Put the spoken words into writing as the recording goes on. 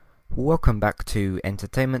Welcome back to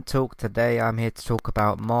Entertainment Talk. Today I'm here to talk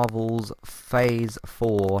about Marvel's Phase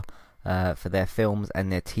 4 for their films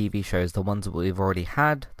and their TV shows. The ones that we've already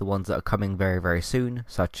had, the ones that are coming very, very soon,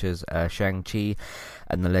 such as Shang-Chi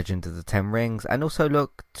and The Legend of the Ten Rings, and also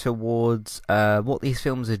look towards what these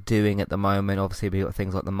films are doing at the moment. Obviously, we've got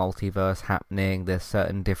things like the multiverse happening. There's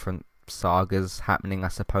certain different sagas happening, I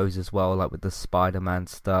suppose, as well, like with the Spider-Man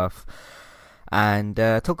stuff. And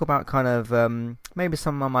talk about kind of maybe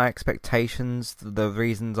some of my expectations, the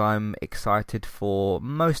reasons I'm excited for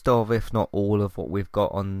most of, if not all of, what we've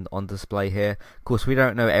got on display here. Of course, we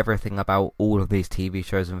don't know everything about all of these TV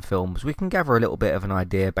shows and films. We can gather a little bit of an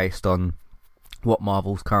idea based on what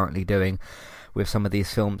Marvel's currently doing with some of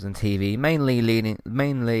these films and TV, mainly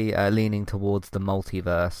leaning towards the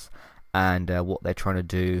multiverse and what they're trying to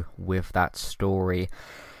do with that story.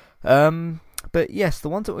 But yes, the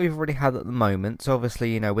ones that we've already had at the moment, so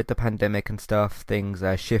obviously, with the pandemic and stuff, things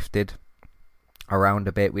shifted around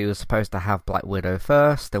a bit. We were supposed to have Black Widow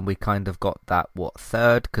first, and we kind of got that,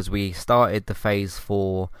 third, because we started the Phase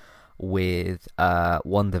 4 with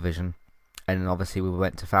WandaVision, and then obviously we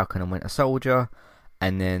went to Falcon and Winter Soldier,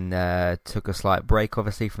 and then took a slight break,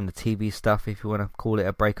 obviously, from the TV stuff, if you want to call it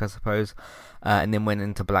a break, I suppose, and then went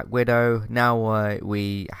into Black Widow. Now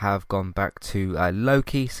we have gone back to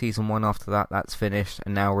Loki, Season 1 after that, that's finished,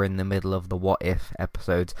 and now we're in the middle of the What If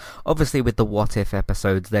episodes. Obviously, with the What If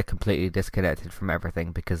episodes, they're completely disconnected from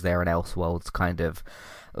everything, because they're an Elseworlds kind of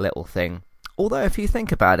little thing. Although, if you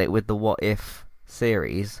think about it, with the What If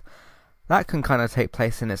series, that can kind of take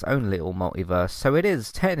place in its own little multiverse, so it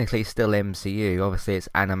is technically still MCU. Obviously, it's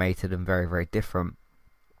animated and very, very different.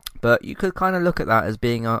 But you could kind of look at that as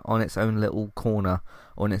being on its own little corner,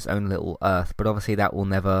 on its own little Earth. But obviously, that will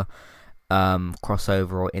never cross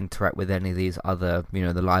over or interact with any of these other,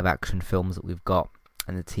 the live-action films that we've got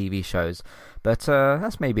and the TV shows. But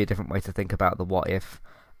that's maybe a different way to think about the What If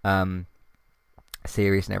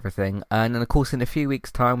series and everything. And then, of course, in a few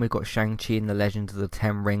weeks' time, we've got Shang-Chi and The Legend of the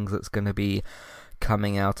Ten Rings that's going to be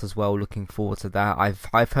coming out as well. Looking forward to that.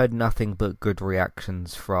 I've heard nothing but good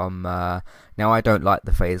reactions from now I don't like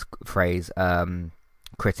the phrase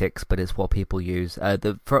critics, but it's what people use.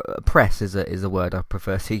 The press is a word I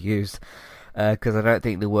prefer to use, because I don't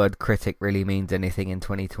think the word critic really means anything in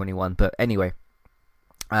 2021. But anyway,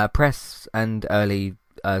 press and early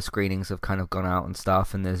screenings have kind of gone out and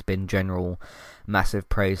stuff, and there's been general massive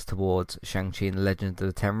praise towards Shang-Chi and The Legend of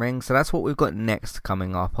the Ten Rings. So that's what we've got next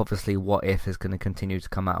coming up. Obviously, What If is going to continue to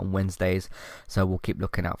come out on Wednesdays, so we'll keep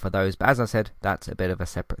looking out for those. But as I said, that's a bit of a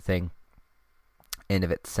separate thing in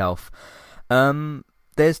of itself.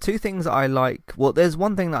 There's two things that I like. Well, there's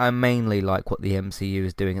one thing that I mainly like what the MCU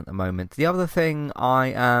is doing at the moment. The other thing I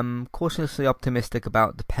am cautiously optimistic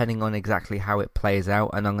about, depending on exactly how it plays out,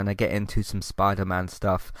 and I'm going to get into some Spider-Man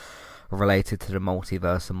stuff related to the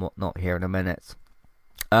multiverse and whatnot here in a minute.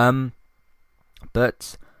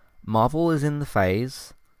 But Marvel is in the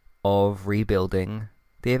phase of rebuilding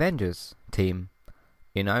the Avengers team.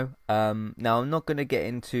 Now I'm not going to get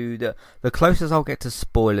into the closest I'll get to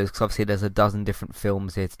spoilers, because obviously there's a dozen different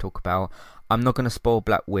films here to talk about. I'm not going to spoil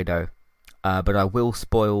Black Widow, but I will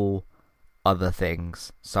spoil other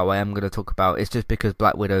things. So I am going to talk about, it's just because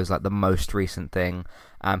Black Widow is like the most recent thing,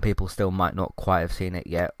 and people still might not quite have seen it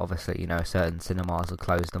yet. Obviously, certain cinemas are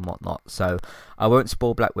closed and whatnot, so I won't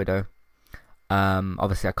spoil Black Widow.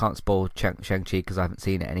 Obviously I can't spoil Shang-Chi because I haven't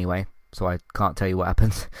seen it anyway, so I can't tell you what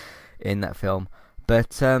happens in that film.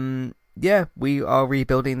 But yeah, we are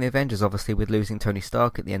rebuilding the Avengers, obviously, with losing Tony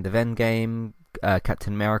Stark at the end of Endgame,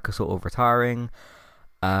 Captain America sort of retiring.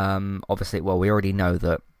 Obviously, well, we already know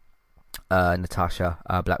that Natasha,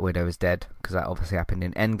 Black Widow, is dead, because that obviously happened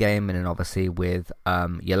in Endgame, and then obviously with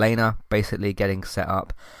Yelena basically getting set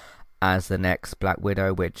up as the next Black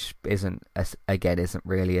Widow, which isn't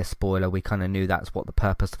really a spoiler. We kind of knew that's what the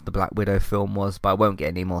purpose of the Black Widow film was, but I won't get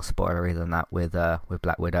any more spoilery than that with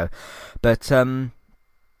Black Widow. But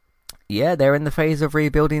yeah, they're in the phase of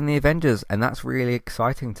rebuilding the Avengers, and that's really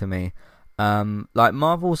exciting to me. Like,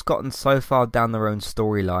 Marvel's gotten so far down their own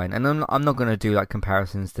storyline, and I'm not going to do like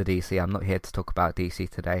comparisons to DC. I'm not here to talk about DC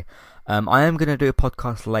today. I am going to do a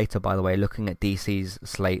podcast later, by the way, looking at DC's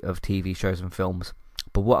slate of TV shows and films.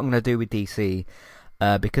 But what I'm going to do with DC,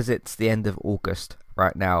 because it's the end of August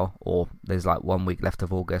right now, or there's like 1 week left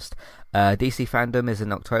of August, DC Fandom is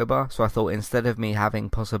in October, so I thought instead of me having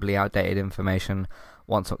possibly outdated information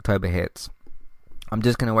once October hits, I'm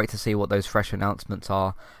just going to wait to see what those fresh announcements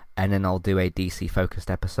are, and then I'll do a DC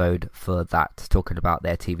focused episode for that, talking about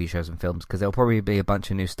their TV shows and films, because there'll probably be a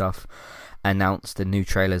bunch of new stuff announced and new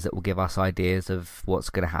trailers that will give us ideas of what's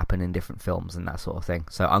going to happen in different films and that sort of thing.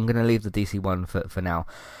 So I'm going to leave the DC one for now.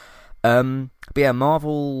 But yeah,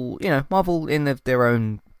 Marvel, Marvel in their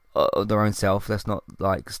own self. Let's not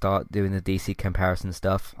like start doing the DC comparison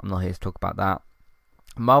stuff. I'm not here to talk about that.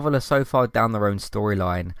 Marvel are so far down their own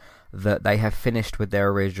storyline that they have finished with their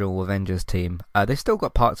original Avengers team. They've still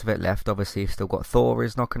got parts of it left. Obviously, you've still got Thor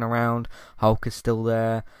is knocking around. Hulk is still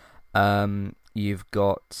there. You've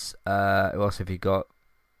got who else have you got?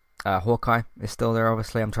 Hawkeye is still there.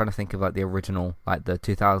 Obviously, I'm trying to think of like the original, like the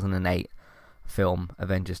 2008 film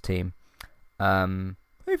Avengers team. Who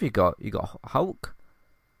have you got? You got Hulk,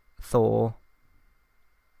 Thor,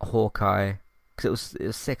 Hawkeye. Because it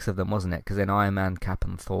was 6 of them, wasn't it? Because then Iron Man, Cap,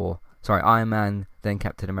 and Thor. Sorry, Iron Man, then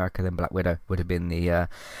Captain America, then Black Widow would have been the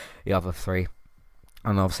other 3.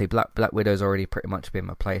 And obviously Black Widow's already pretty much been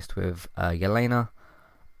replaced with Yelena.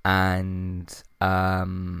 And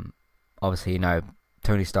obviously,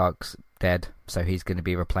 Tony Stark's dead, so he's going to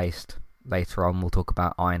be replaced later on. We'll talk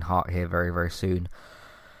about Ironheart here very, very soon.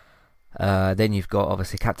 Then you've got,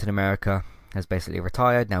 obviously, Captain America has basically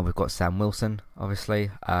retired. Now we've got Sam Wilson,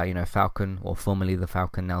 obviously. Falcon, or formerly the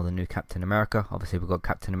Falcon, now the new Captain America. Obviously, we've got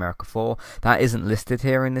Captain America 4. That isn't listed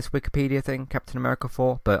here in this Wikipedia thing, Captain America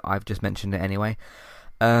 4, but I've just mentioned it anyway.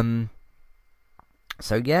 So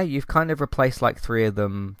yeah, you've kind of replaced like 3 of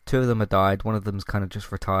them. 2 of them have died. One of them's kind of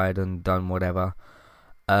just retired and done whatever.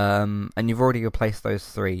 And you've already replaced those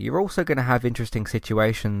 3. You're also going to have interesting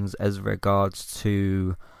situations as regards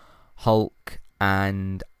to Hulk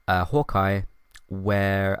and Hawkeye,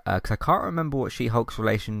 where because I can't remember what She-Hulk's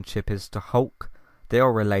relationship is to Hulk. They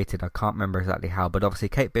are related. I can't remember exactly how, but obviously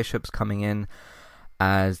Kate Bishop's coming in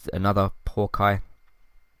as another Hawkeye,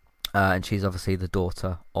 and she's obviously the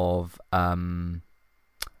daughter of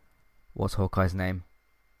what's Hawkeye's name?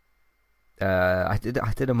 I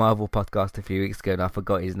did a Marvel podcast a few weeks ago and I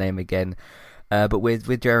forgot his name again. But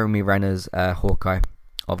with Jeremy Renner's Hawkeye,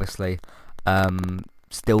 obviously,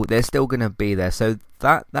 they're still gonna be there. So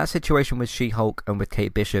that situation with She-Hulk and with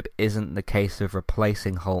Kate Bishop isn't the case of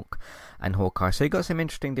replacing Hulk and Hawkeye. So you got some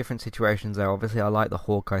interesting different situations there. Obviously, I like the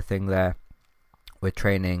Hawkeye thing there. We're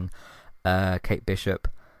training Kate Bishop.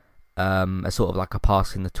 A sort of like a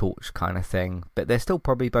passing the torch kind of thing, but they're still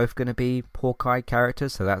probably both going to be Hawkeye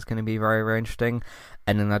characters, so that's going to be very, very interesting.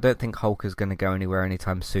 And then I don't think Hulk is going to go anywhere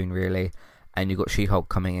anytime soon, really. And you've got She-Hulk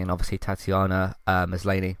coming in, obviously Tatiana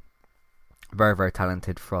Maslany, very, very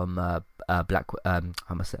talented from Black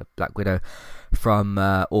Widow,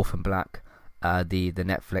 from Orphan Black, the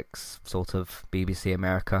Netflix sort of BBC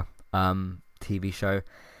America TV show.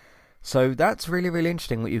 So that's really, really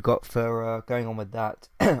interesting what you've got for going on with that.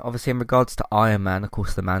 Obviously, in regards to Iron Man, of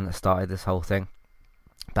course, the man that started this whole thing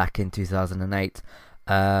back in 2008.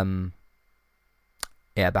 Back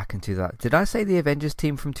in 2000. Did I say the Avengers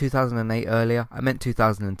team from 2008 earlier? I meant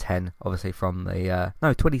 2010, obviously from the...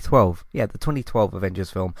 2012. Yeah, the 2012 Avengers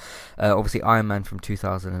film. Obviously, Iron Man from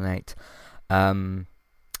 2008.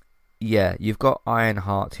 You've got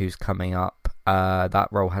Ironheart who's coming up. That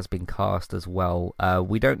role has been cast as well.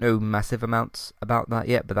 We don't know massive amounts about that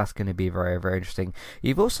yet, but that's going to be very, very interesting.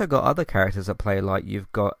 You've also got other characters at play, like you've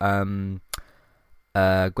got is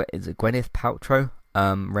it Gwyneth Paltrow,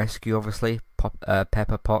 Rescue, obviously,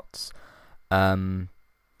 Pepper Potts,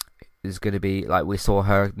 is going to be, like, we saw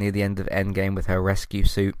her near the end of Endgame with her rescue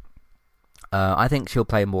suit. I think she'll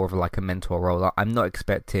play more of like a mentor role. I'm not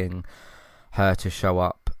expecting her to show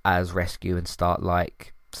up as Rescue and start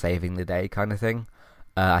like saving the day kind of thing.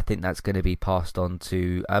 I think that's going to be passed on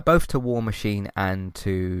to both to War Machine and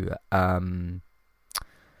to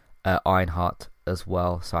Ironheart as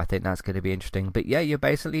well. So I think that's going to be interesting. But yeah, you're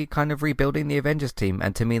basically kind of rebuilding the Avengers team,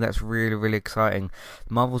 and to me that's really, really exciting.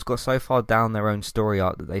 Marvel's got so far down their own story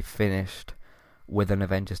arc that they've finished with an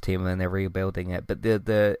Avengers team and then they're rebuilding it. But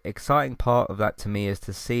the exciting part of that to me is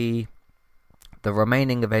to see the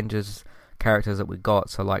remaining Avengers characters that we got,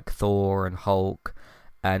 so like Thor and Hulk,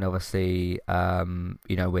 and obviously,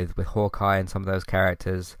 with Hawkeye and some of those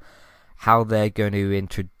characters, how they're going to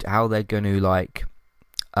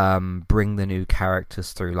bring the new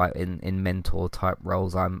characters through, like in mentor type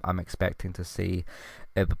roles. I'm expecting to see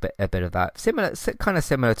a bit of that, kind of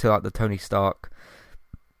similar to like the Tony Stark,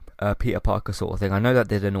 Peter Parker sort of thing. I know that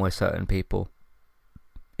did annoy certain people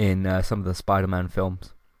in some of the Spider-Man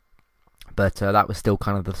films, but that was still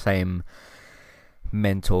kind of the same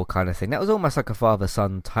mentor kind of thing. That was almost like a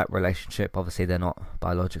father-son type relationship. Obviously they're not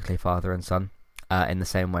biologically father and son in the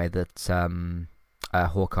same way that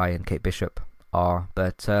Hawkeye and Kate Bishop are,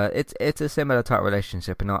 but it's a similar type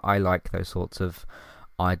relationship, and I like those sorts of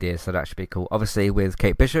ideas, so that should be cool. Obviously with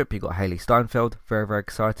Kate Bishop you got Haley Steinfeld, very, very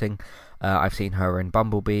exciting. I've seen her in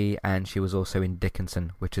Bumblebee, and she was also in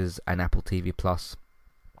Dickinson, which is an Apple TV Plus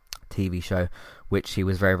TV show, which she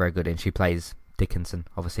was very, very good in. She plays Dickinson,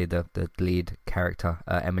 obviously the lead character,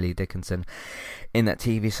 Emily Dickinson, in that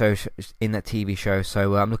TV show.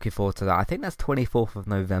 So I'm looking forward to that. I think that's 24th of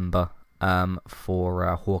November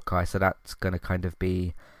for Hawkeye. So that's going to kind of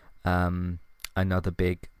be another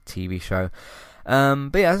big TV show.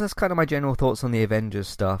 But yeah, that's kind of my general thoughts on the Avengers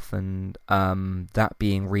stuff, and that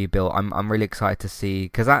being rebuilt. I'm really excited to see,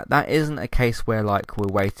 because that isn't a case where like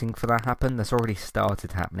we're waiting for that to happen. That's already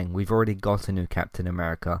started happening. We've already got a new Captain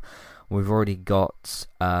America. We've already got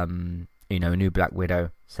a new Black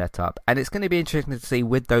Widow set up, and it's going to be interesting to see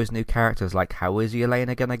with those new characters, like how is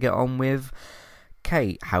Yelena going to get on with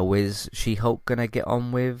Kate? How is She-Hulk going to get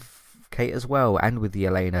on with Kate as well, and with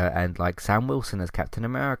Yelena, and like Sam Wilson as Captain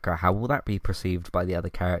America? How will that be perceived by the other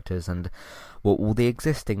characters, and what will the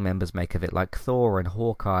existing members make of it, like Thor and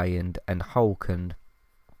Hawkeye and Hulk? And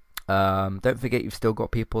don't forget, you've still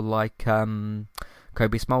got people like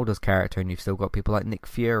Kobe Smulders' character, and you've still got people like Nick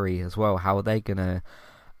Fury as well. How are they gonna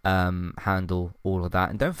handle all of that?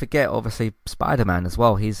 And don't forget, obviously, Spider-Man as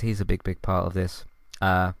well. He's a big part of this.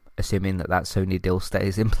 Assuming that Sony deal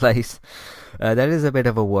stays in place. That is a bit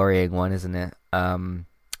of a worrying one, isn't it?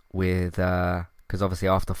 Because obviously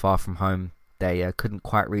after Far From Home, they couldn't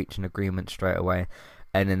quite reach an agreement straight away,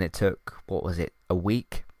 and then it took, what was it, a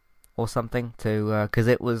week or something to, because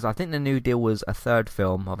it was, I think the new deal was a third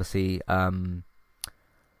film, obviously.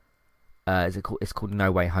 It's called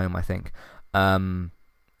No Way Home, I think. Yeah,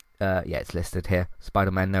 it's listed here.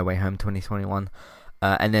 Spider-Man No Way Home 2021.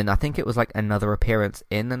 And then I think it was like another appearance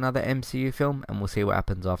in another MCU film, and we'll see what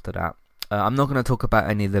happens after that. I'm not going to talk about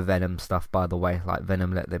any of the Venom stuff, by the way, like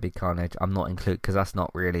Venom Let There Be Carnage. I'm not included, because that's not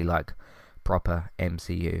really like proper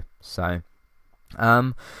MCU. So,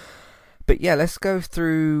 but yeah, let's go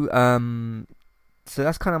through. So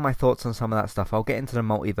that's kind of my thoughts on some of that stuff. I'll get into the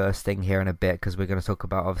multiverse thing here in a bit, because we're going to talk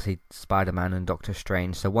about obviously Spider-Man and Doctor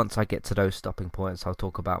Strange. So once I get to those stopping points, I'll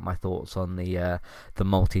talk about my thoughts on the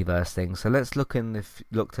multiverse thing. So let's look to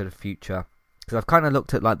the future, because I've kind of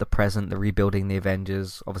looked at like the present, the rebuilding the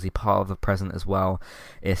Avengers. Obviously part of the present as well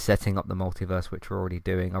is setting up the multiverse, which we're already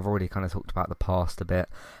doing. I've already kind of talked about the past a bit.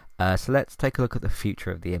 So let's take a look at the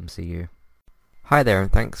future of the MCU. Hi there,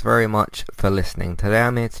 and thanks very much for listening. Today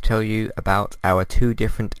I'm here to tell you about our two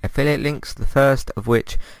different affiliate links. The first of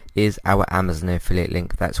which is our Amazon affiliate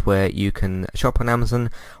link. That's where you can shop on Amazon.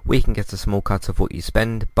 We can get a small cut of what you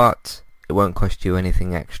spend, but it won't cost you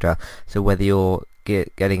anything extra. So whether you're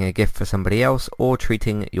getting a gift for somebody else or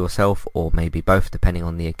treating yourself, or maybe both depending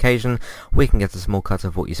on the occasion, we can get a small cut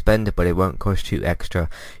of what you spend, but it won't cost you extra.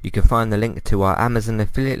 You can find the link to our Amazon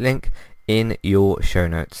affiliate link in your show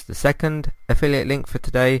notes. The second affiliate link for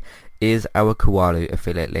today is our Kualu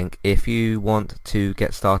affiliate link. If you want to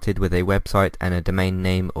get started with a website and a domain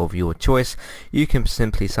name of your choice, you can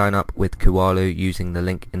simply sign up with Kualu using the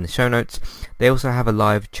link in the show notes. They also have a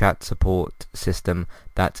live chat support system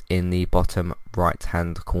that's in the bottom right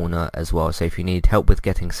hand corner as well. So if you need help with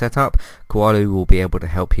getting set up, Kualu will be able to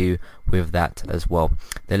help you with that as well.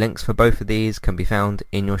 The links for both of these can be found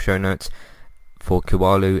in your show notes for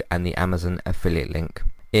Kualu and the Amazon affiliate link.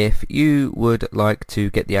 If you would like to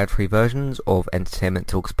get the ad-free versions of Entertainment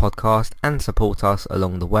Talks podcast and support us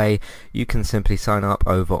along the way, you can simply sign up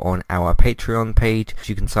over on our Patreon page.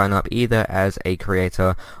 You can sign up either as a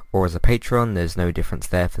creator or as a patron. There's no difference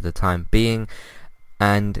there for the time being,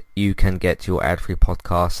 and you can get your ad-free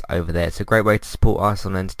podcasts over there. It's a great way to support us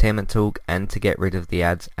on Entertainment Talk and to get rid of the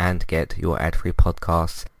ads and get your ad-free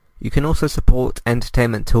podcasts. You can also support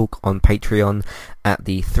Entertainment Talk on Patreon at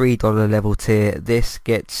the $3 level tier. This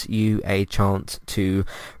gets you a chance to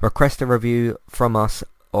request a review from us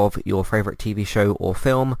of your favourite TV show or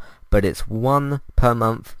film, but it's one per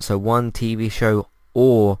month, so one TV show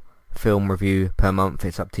or film review per month.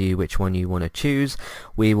 It's up to you which one you want to choose.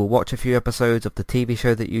 We will watch a few episodes of the TV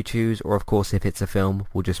show that you choose, or of course if it's a film,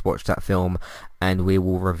 we'll just watch that film and we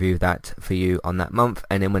will review that for you on that month.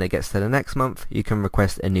 And then when it gets to the next month, you can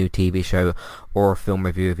request a new TV show or a film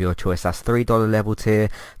review of your choice. That's $3 level tier.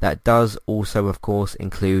 That does also of course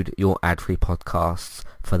include your ad-free podcasts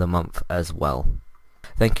for the month as well.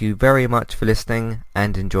 Thank you very much for listening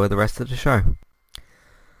and enjoy the rest of the show.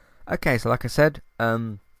 Okay, so like I said,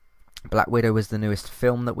 Black Widow was the newest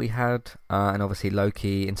film that we had, and obviously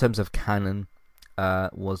Loki, in terms of canon,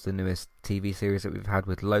 was the newest TV series that we've had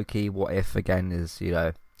with Loki. What If, again, is,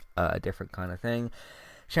 a different kind of thing.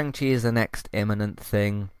 Shang-Chi is the next imminent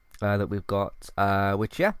thing that we've got,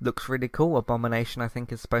 which, looks really cool. Abomination, I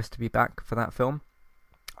think, is supposed to be back for that film.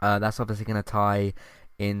 That's obviously going to tie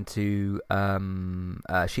into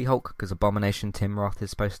She-Hulk, because Abomination Tim Roth is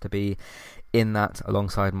supposed to be in that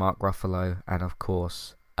alongside Mark Ruffalo, and of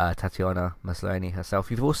course Tatiana Maslany herself.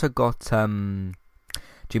 You've also got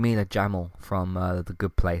Jamila Jamil from The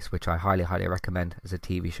Good Place, which I highly, highly recommend as a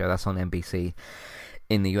TV show. That's on NBC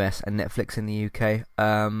in the US and Netflix in the UK.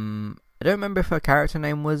 I don't remember if her character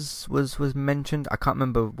name was mentioned. I can't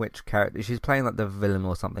remember which character. She's playing like the villain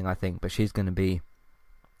or something, I think, but she's going to be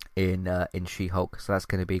in She-Hulk, so that's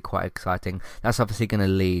going to be quite exciting. That's obviously going to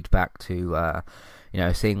lead back to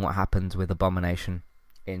seeing what happens with Abomination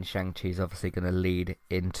in Shang-Chi is obviously going to lead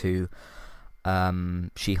into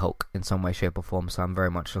She-Hulk in some way, shape or form, so I'm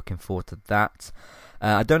very much looking forward to that.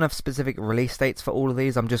 I don't have specific release dates for all of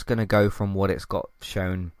these. I'm just going to go from what it's got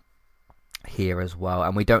shown here as well,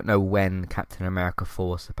 and we don't know when Captain America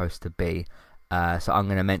 4 is supposed to be, so I'm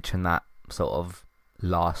going to mention that sort of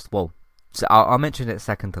last. Well, so I'll mention it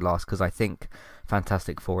second to last, because I think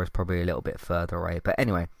Fantastic Four is probably a little bit further away. But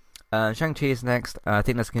anyway, Shang-Chi is next. I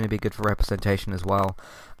think that's going to be good for representation as well,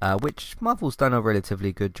 which Marvel's done a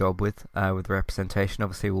relatively good job with representation.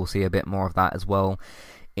 Obviously, we'll see a bit more of that as well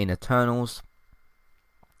in Eternals,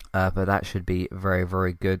 but that should be very,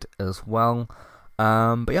 very good as well.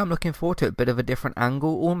 But yeah, I'm looking forward to it. A bit of a different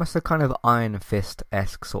angle, almost a kind of Iron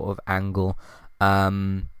Fist-esque sort of angle.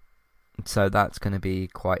 So that's going to be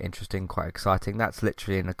quite interesting, quite exciting. That's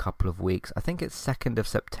literally in a couple of weeks. I think it's 2nd of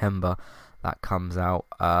September that comes out.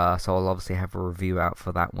 So I'll obviously have a review out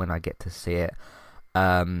for that when I get to see it.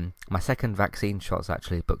 My second vaccine shot's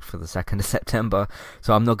actually booked for the 2nd of September.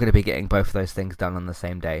 So I'm not going to be getting both of those things done on the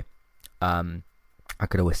same day. I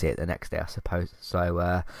could always see it the next day, I suppose.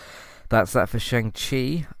 So that's that for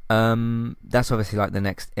Shang-Chi. That's obviously like the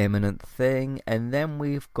next imminent thing. And then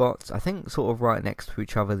we've got, I think sort of right next to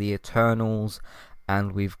each other, the Eternals.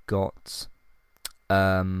 And we've got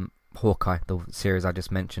Hawkeye, the series I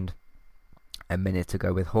just mentioned a minute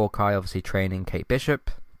ago, with Hawkeye obviously training Kate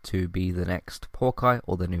Bishop to be the next Hawkeye,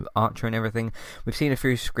 or the new Archer and everything. We've seen a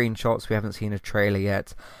few screenshots. We haven't seen a trailer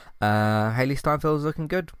yet. Hailee Steinfeld's looking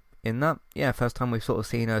good in that. Yeah, first time we've sort of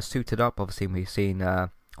seen her suited up. Obviously we've seen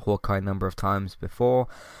Hawkeye a number of times before,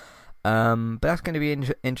 but that's going to be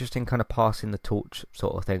interesting, kind of passing the torch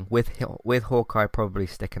sort of thing, with Hawkeye probably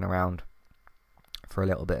sticking around for a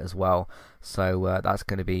little bit as well, so that's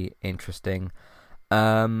going to be interesting.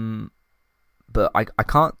 But I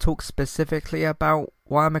can't talk specifically about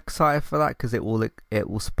why I'm excited for that, because it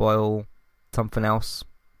will spoil something else.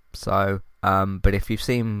 So but if you've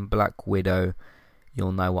seen Black Widow,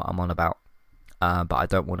 you'll know what I'm on about, but I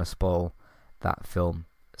don't want to spoil that film.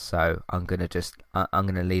 So I'm gonna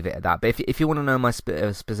leave it at that. But if you want to know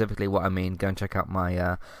specifically what I mean, go and check out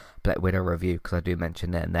my Black Widow review, because I do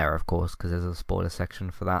mention it in there, of course, because there's a spoiler section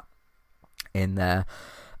for that in there.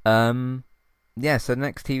 Yeah. So the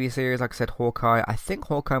next TV series, like I said, Hawkeye. I think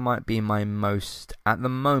Hawkeye might be at the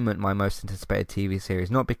moment my most anticipated TV series.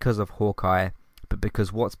 Not because of Hawkeye, but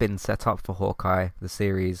because what's been set up for Hawkeye, the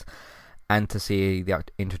series, and to see the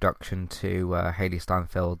introduction to Hailee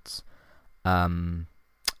Steinfeld's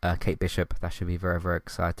Kate Bishop. That should be very, very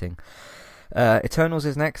exciting. Eternals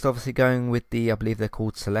is next, obviously going with I believe they're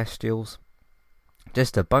called Celestials.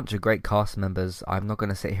 Just a bunch of great cast members. I'm not going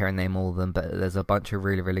to sit here and name all of them, but there's a bunch of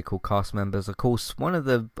really, really cool cast members. Of course,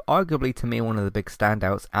 arguably to me, one of the big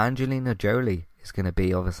standouts, Angelina Jolie, is going to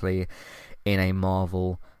be obviously in a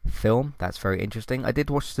Marvel film. That's very interesting. I did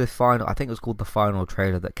watch the final, I think it was called the final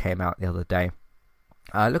trailer that came out the other day.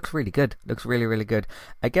 Looks really good. Looks really, really good.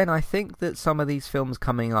 Again, I think that some of these films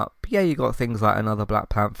coming up, yeah, you got things like another Black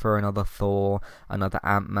Panther, another Thor, another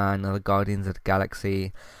Ant-Man, another Guardians of the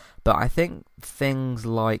Galaxy. But I think things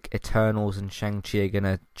like Eternals and Shang-Chi are going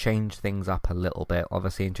to change things up a little bit.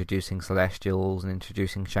 Obviously introducing Celestials and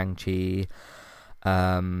introducing Shang-Chi,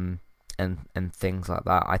 and things like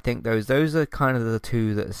that. I think those are kind of the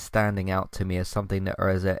two that are standing out to me as something that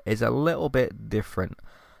is a little bit different.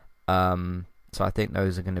 So I think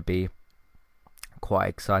those are going to be quite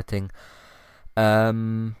exciting.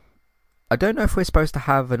 I don't know if we're supposed to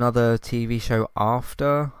have another TV show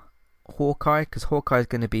after Hawkeye, because Hawkeye is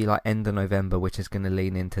going to be like end of November, which is going to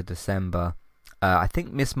lean into December. I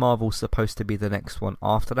think Miss Marvel's supposed to be the next one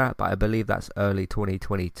after that, but I believe that's early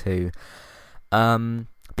 2022. But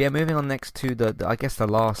yeah, moving on next to I guess the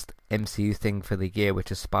last MCU thing for the year,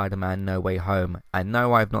 which is Spider-Man No Way Home. I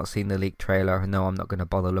know I've not seen the leaked trailer. No, I'm not going to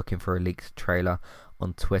bother looking for a leaked trailer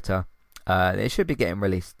on Twitter. It should be getting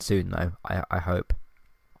released soon, though, I hope.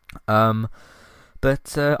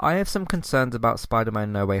 But I have some concerns about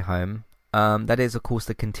Spider-Man No Way Home. That is, of course,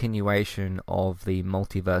 the continuation of the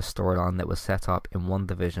multiverse storyline that was set up in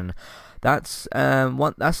WandaVision. That's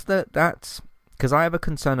because I have a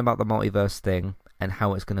concern about the multiverse thing and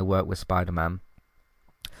how it's going to work with Spider-Man.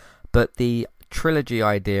 But the trilogy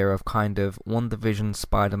idea of kind of WandaVision,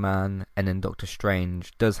 Spider-Man, and then Doctor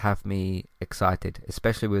Strange does have me excited,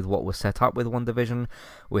 especially with what was set up with WandaVision,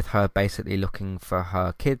 with her basically looking for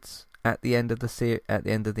her kids at the end of the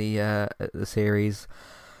series.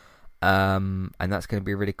 And that's going to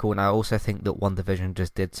be really cool. And I also think that WandaVision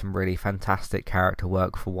just did some really fantastic character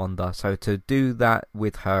work for Wanda. So to do that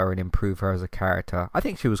with her and improve her as a character, I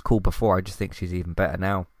think she was cool before. I just think she's even better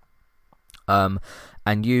now.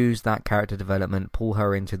 And use that character development, pull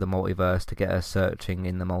her into the multiverse to get her searching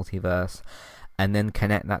in the multiverse, and then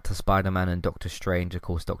connect that to Spider-Man and Doctor Strange. Of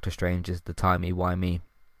course, Doctor Strange is the timey-wimey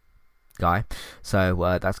guy,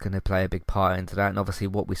 so that's going to play a big part into that. And obviously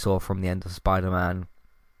what we saw from the end of Spider-Man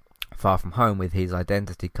Far From Home, with his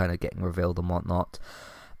identity kind of getting revealed and whatnot,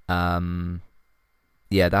 that's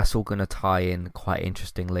all going to tie in quite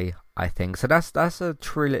interestingly, I think. So that's a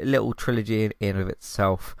little trilogy in of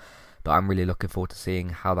itself, but I'm really looking forward to seeing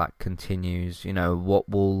how that continues. You know, what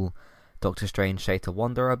will Doctor Strange say to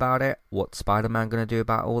Wanda about it? What's Spider-Man going to do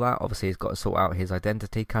about all that? Obviously, he's got to sort out his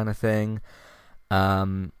identity kind of thing,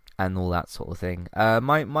 and all that sort of thing.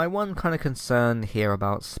 My one kind of concern here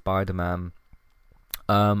about Spider-Man,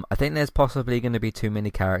 I think there's possibly going to be too many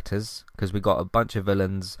characters, because we got a bunch of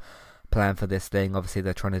villains planned for this thing. Obviously,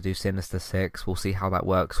 they're trying to do Sinister Six. We'll see how that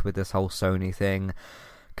works with this whole Sony thing,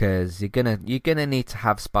 because you're gonna need to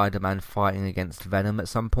have Spider-Man fighting against Venom at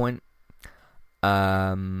some point.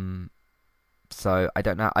 So I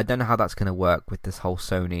don't know how that's gonna work with this whole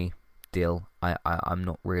Sony deal. I'm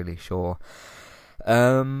not really sure.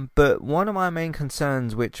 But one of my main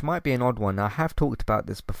concerns, which might be an odd one, I have talked about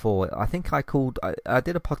this before. I think I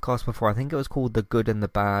did a podcast before. I think it was called The Good and the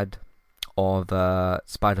Bad of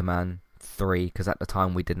Spider-Man 3, because at the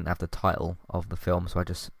time we didn't have the title of the film, so I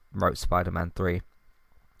just wrote Spider-Man 3.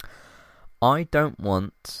 I don't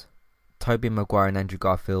want Tobey Maguire and Andrew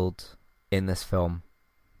Garfield in this film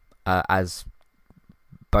as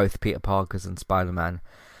both Peter Parkers and Spider-Man,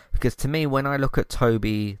 because to me, when I look at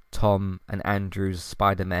Tobey, Tom, and Andrew's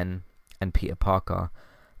Spider-Man and Peter Parker,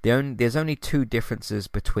 there's only two differences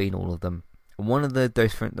between all of them. One of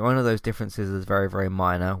those differences is very, very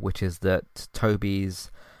minor, which is that Tobey's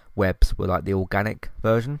webs were like the organic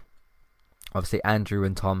version. Obviously, Andrew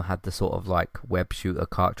and Tom had the sort of like web shooter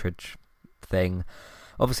cartridge thing.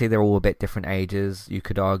 Obviously, they're all a bit different ages. You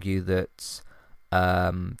could argue that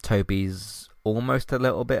Tobey's almost a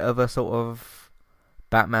little bit of a sort of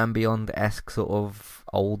Batman Beyond-esque sort of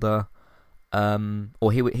older,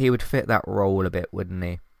 or he would fit that role a bit, wouldn't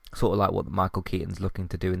he? Sort of like what Michael Keaton's looking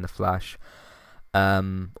to do in The Flash,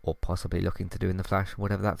 or possibly looking to do in The Flash,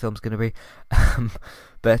 whatever that film's going to be.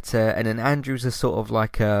 But and then Andrews is sort of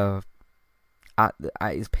like a at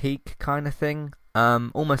his peak kind of thing.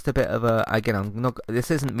 Almost a bit of a, again,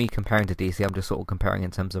 this isn't me comparing to DC, I'm just sort of comparing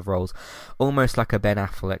in terms of roles. Almost like a Ben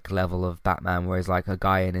Affleck level of Batman, where he's like a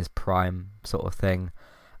guy in his prime sort of thing.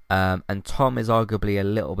 And Tom is arguably a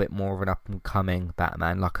little bit more of an up-and-coming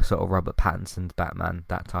Batman, like a sort of Robert Pattinson's Batman,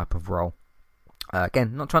 that type of role.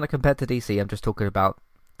 Again, not trying to compare to DC, I'm just talking about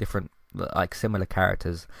different, like similar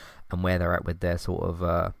characters and where they're at with their sort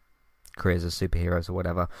of careers as superheroes or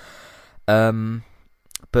whatever.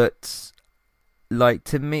 But like,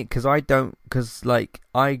 to me, because I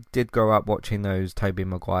did grow up watching those Tobey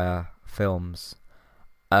Maguire films.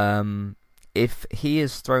 If he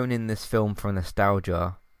is thrown in this film for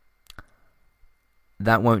nostalgia,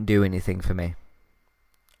 that won't do anything for me.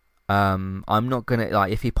 I'm not gonna,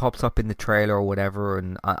 like, if he pops up in the trailer or whatever,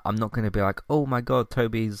 and I'm not gonna be like, oh my god,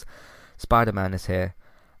 Tobey's Spider-Man is here.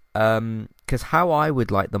 Because how I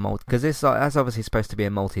would like because that's obviously supposed to be a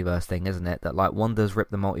multiverse thing, isn't it? That like Wanda's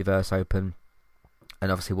ripped the multiverse open,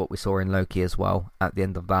 and obviously what we saw in Loki as well at the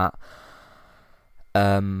end of that.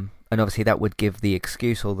 And obviously that would give the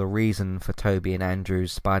excuse or the reason for Tobey and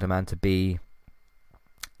Andrew's Spider-Man to be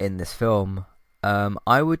in this film.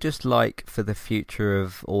 I would just like, for the future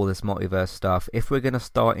of all this multiverse stuff, if we're going to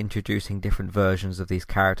start introducing different versions of these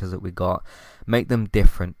characters that we got, make them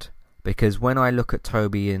different. Because when I look at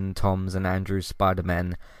Tobey and Tom's and Andrew's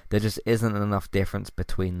Spider-Man, there just isn't enough difference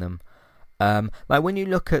between them. Like when you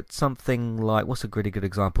look at something like, what's a really good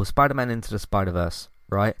example? Spider-Man Into the Spider-Verse,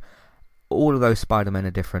 right? All of those Spider-Men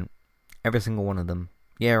are different. Every single one of them.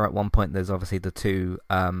 Yeah, at one point there's obviously the two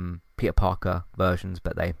Peter Parker versions,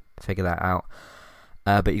 but they figure that out.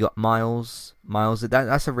 But you got Miles.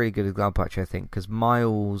 That's a really good example, actually, I think, because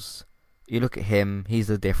Miles, you look at him, he's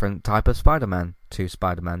a different type of Spider-Man to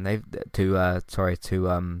Spider-Man.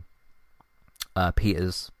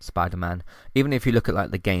 Peter's Spider-Man. Even if you look at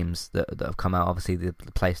like the games that have come out, obviously the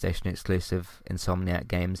PlayStation exclusive Insomniac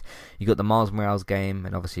games, you got the Miles Morales game,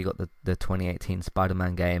 and obviously you got the 2018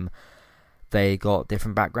 Spider-Man game. They got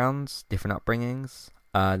different backgrounds, different upbringings.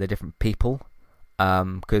 They're different people.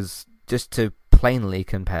 Because just to plainly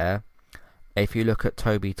compare, if you look at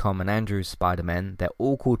Toby, Tom, and Andrew's Spider-Man, they're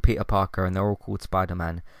all called Peter Parker and they're all called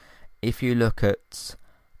Spider-Man. If you look at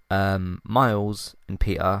Miles and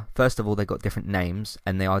Peter, first of all, they got different names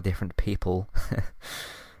and they are different people.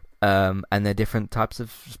 And they're different types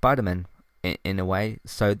of Spider-Man in a way.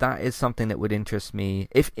 So that is something that would interest me.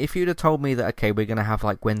 If you'd have told me that, okay, we're going to have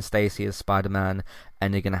like Gwen Stacy as Spider-Man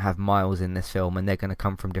and you're going to have Miles in this film and they're going to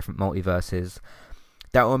come from different multiverses,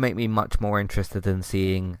 that will make me much more interested in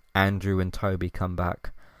seeing Andrew and Toby come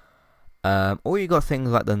back. Or you got things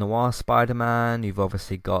like the Noir Spider-Man. You've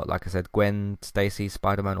obviously got, like I said, Gwen Stacy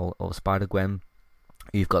Spider-Man or Spider-Gwen.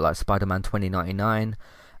 You've got like Spider-Man 2099.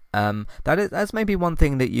 That's maybe one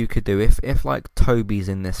thing that you could do if like Toby's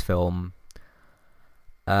in this film.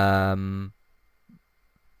 Have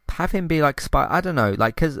him be like I don't know,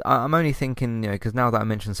 like, because I'm only thinking, because now that I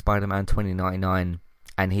mentioned Spider-Man 2099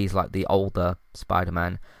 and he's like the older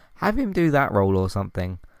Spider-Man, have him do that role or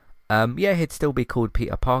something. Yeah, he'd still be called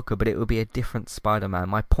Peter Parker, but it would be a different Spider-Man.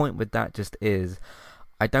 My point with that just is,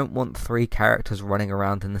 I don't want 3 characters running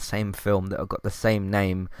around in the same film that have got the same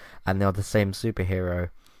name and they're the same superhero.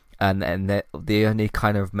 And the only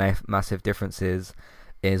kind of massive difference is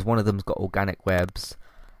one of them's got organic webs.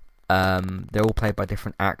 They're all played by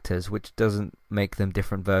different actors, which doesn't make them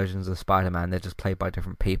different versions of Spider-Man. They're just played by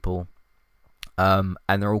different people. And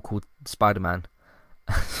they're all called Spider-Man.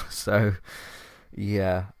 So,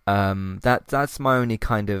 yeah. That's my only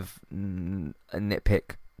kind of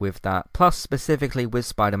nitpick with that. Plus, specifically with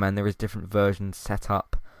Spider-Man, there is different versions set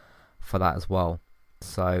up for that as well.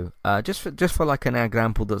 So, just for like an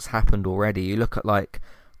example that's happened already, you look at like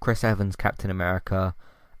Chris Evans' Captain America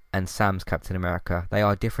and Sam's Captain America. They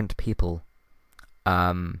are different people.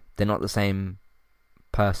 They're not the same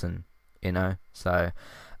person, So,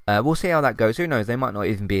 we'll see how that goes. Who knows? They might not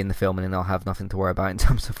even be in the film, and then I'll have nothing to worry about in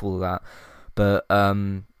terms of all of that. But I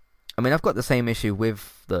mean, I've got the same issue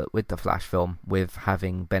with the Flash film, with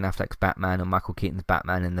having Ben Affleck's Batman and Michael Keaton's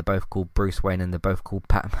Batman, and they're both called Bruce Wayne and they're both called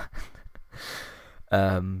Batman.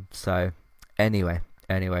 So anyway,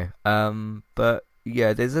 but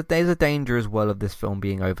yeah, there's a danger as well of this film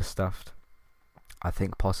being overstuffed. I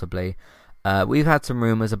think possibly. We've had some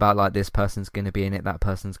rumours about like this person's going to be in it, that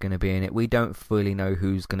person's going to be in it. We don't fully know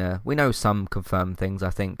who's gonna. We know some confirmed things. I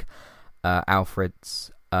think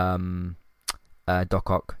Alfred's Doc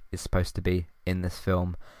Ock is supposed to be in this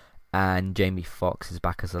film, and Jamie Foxx is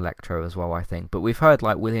back as Electro as well, I think. But we've heard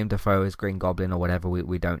like William Dafoe as Green Goblin or whatever.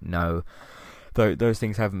 We don't know. Those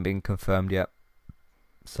things haven't been confirmed yet.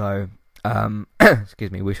 So,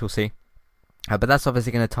 excuse me, we shall see. But that's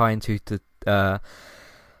obviously going to tie into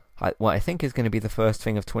what I think is going to be the first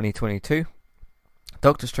thing of 2022.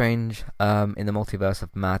 Doctor Strange in the Multiverse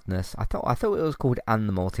of Madness. I thought it was called And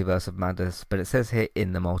the Multiverse of Madness, but it says here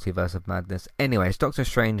In the Multiverse of Madness. Anyways, Doctor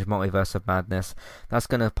Strange Multiverse of Madness. That's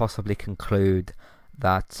going to possibly conclude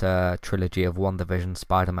that trilogy of WandaVision,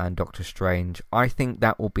 Spider-Man, Doctor Strange. I think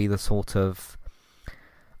that will be the sort of,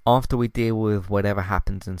 after we deal with whatever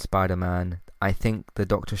happens in Spider-Man, I think the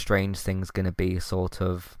Doctor Strange thing's going to be sort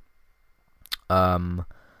of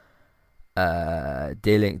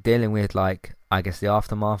dealing with, like, I guess the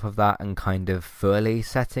aftermath of that and kind of fully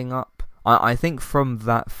setting up. I think from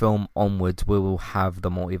that film onwards we will have the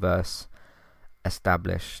multiverse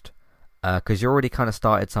established, because you already kind of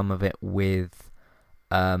started some of it with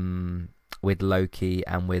Loki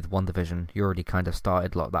and with WandaVision. You already kind of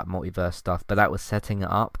started like that multiverse stuff, but that was setting it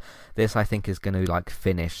up. This, I think, is going to like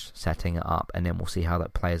finish setting it up, and then we'll see how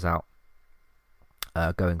that plays out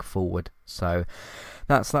going forward. So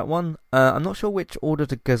that's that one. I'm not sure which order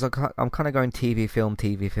to go. I'm kind of going TV film,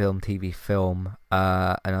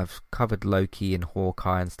 and I've covered Loki and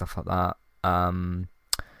Hawkeye and stuff like that.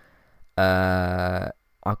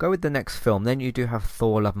 I'll go with the next film. Then you do have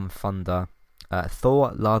Thor: Love and Thunder.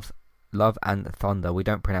 Thor: Love and Thunder. We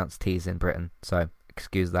don't pronounce T's in Britain, so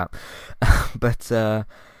excuse that. But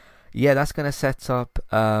yeah, that's going to set up.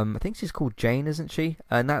 I think she's called Jane, isn't she?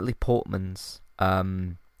 Natalie Portman's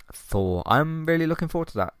Thor. I'm really looking forward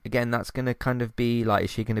to that. Again, that's going to kind of be like, is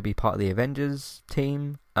she going to be part of the Avengers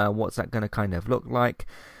team? What's that going to kind of look like?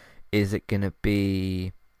 Is it going to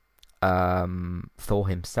be Thor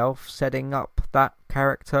himself setting up that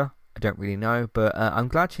character? I don't really know, but I'm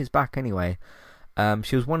glad she's back anyway.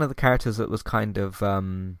 She was one of the characters that was kind of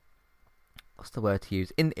what's the word to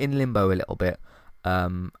use, in limbo a little bit,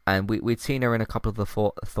 and we'd seen her in a couple of the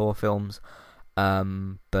Thor films,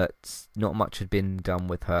 but not much had been done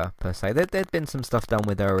with her per se. There'd been some stuff done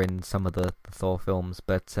with her in some of the Thor films,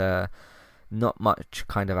 but not much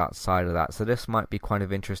kind of outside of that. So this might be kind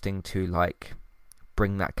of interesting to like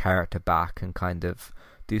bring that character back and kind of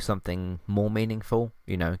do something more meaningful.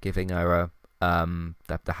 You know, giving her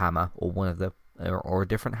the hammer or one of the or a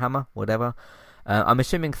different hammer, whatever. I'm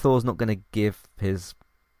assuming Thor's not going to give his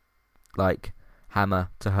like hammer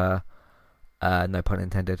to her. No pun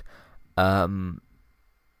intended. I'm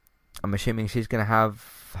assuming she's going to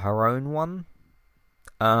have her own one.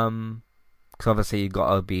 Because obviously you've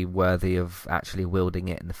got to be worthy of actually wielding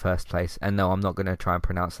it in the first place. And no, I'm not going to try and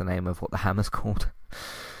pronounce the name of what the hammer's called.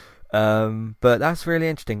 But that's really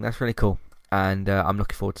interesting. That's really cool. And I'm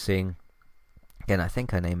looking forward to seeing... Again, I think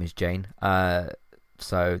her name is Jane.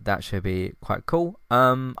 So that should be quite cool.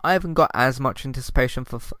 I haven't got as much anticipation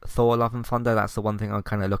for Thor Love and Thunder. That's the one thing I'm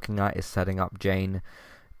kind of looking at, is setting up Jane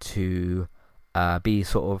to be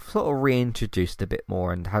sort of reintroduced a bit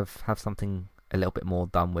more and have something a little bit more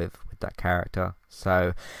done with that character.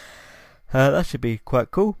 So that should be quite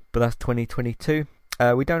cool. But that's 2022.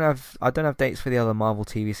 I don't have dates for the other Marvel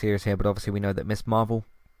TV series here, but obviously we know that Miss Marvel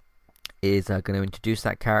is going to introduce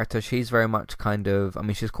that character. She's very much kind of... I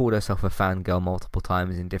mean, she's called herself a fangirl multiple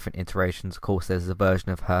times in different iterations. Of course, there's a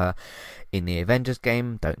version of her in the Avengers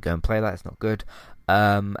game. Don't go and play that, it's not good.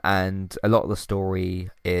 And a lot of the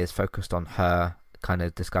story is focused on her kind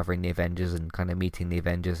of discovering the Avengers and kind of meeting the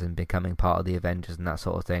Avengers and becoming part of the Avengers and that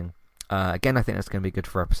sort of thing. Again, I think that's going to be good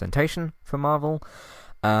for representation for Marvel.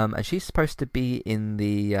 And she's supposed to be in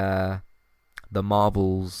the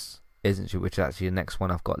Marvels... isn't she? Which is actually the next one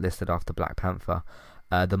I've got listed after Black Panther,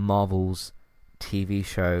 the Marvels TV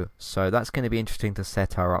show. So that's going to be interesting to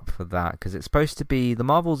set her up for that, because it's supposed to be... The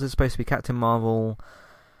Marvels is supposed to be Captain Marvel,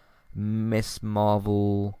 Miss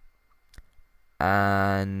Marvel,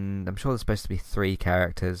 and I'm sure there's supposed to be 3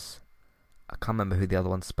 characters. I can't remember who the other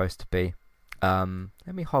one's supposed to be.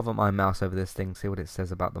 Let me hover my mouse over this thing, see what it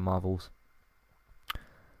says about the Marvels.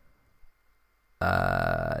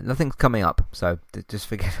 Nothing's coming up, so just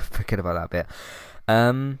forget about that bit.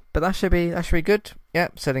 But that should be good. Yeah,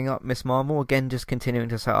 setting up Miss Marvel again, just continuing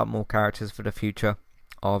to set up more characters for the future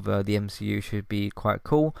of the MCU should be quite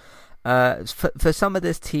cool. For some of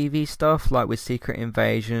this TV stuff, like with Secret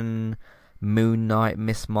Invasion, Moon Knight,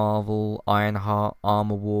 Miss Marvel, Ironheart,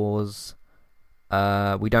 Armor Wars,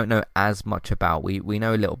 we don't know as much about. We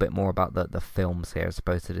know a little bit more about the films here as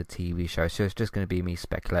opposed to the TV show, so it's just going to be me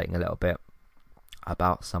speculating a little bit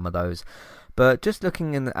about some of those. But just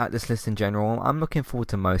looking at this list in general, I'm looking forward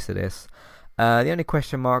to most of this. The only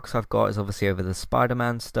question marks I've got is obviously over the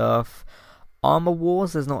Spider-Man stuff. Armor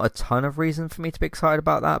Wars, there's not a ton of reason for me to be excited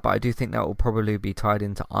about that, but I do think that will probably be tied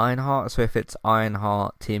into Ironheart. So if it's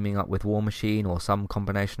Ironheart teaming up with War Machine or some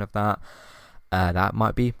combination of that, that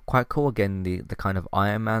might be quite cool. Again, the kind of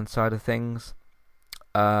Iron Man side of things.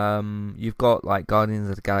 You've got like Guardians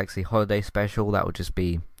of the Galaxy Holiday Special. That would just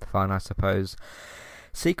be fun, I suppose.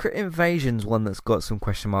 Secret Invasion's one that's got some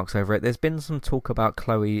question marks over it. There's been some talk about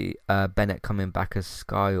Chloe Bennett coming back as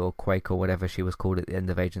Skye or Quake or whatever she was called at the end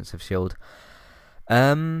of Agents of S.H.I.E.L.D.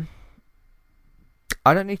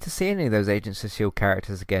 I don't need to see any of those Agents of S.H.I.E.L.D.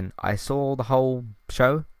 characters again. I saw the whole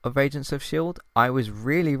show of Agents of S.H.I.E.L.D. I was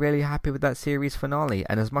really, really happy with that series finale.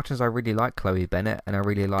 And as much as I really like Chloe Bennett and I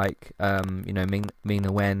really like,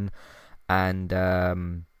 Ming-Na Wen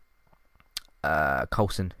and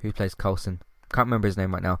Coulson, who plays Coulson. Can't remember his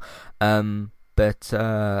name right now. But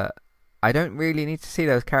I don't really need to see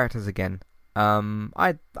those characters again.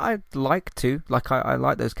 I'd like to. I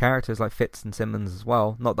like those characters like Fitz and Simmons as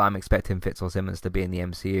well. Not that I'm expecting Fitz or Simmons to be in the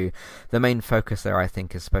MCU. The main focus there, I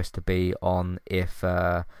think, is supposed to be on if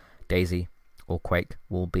Daisy or Quake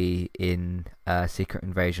will be in Secret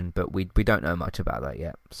Invasion, but we don't know much about that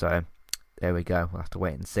yet. So there we go. We'll have to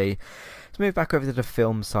wait and see. Let's move back over to the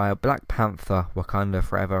film side. Black Panther, Wakanda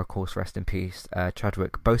Forever, of course, rest in peace,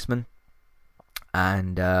 Chadwick Boseman.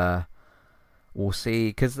 And we'll see,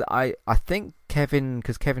 because I think Kevin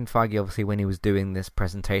Feige, obviously, when he was doing this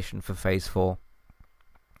presentation for Phase 4,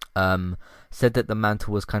 said that the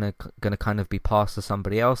mantle was going to be passed to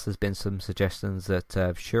somebody else. There's been some suggestions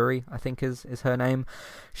that Shuri, I think is her name,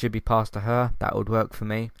 should be passed to her. That would work for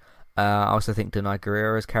me. I also think Denai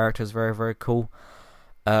Guerrero's character is very, very cool.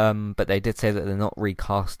 But they did say that they're not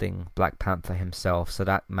recasting Black Panther himself, so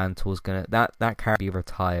that mantle's that character be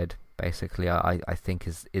retired. Basically, I think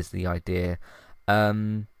is the idea.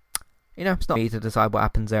 It's not me to decide what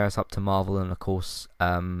happens there. It's up to Marvel and of course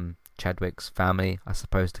Chadwick's family, I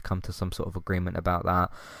suppose, to come to some sort of agreement about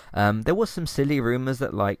that. There was some silly rumors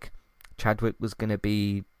that like Chadwick was going to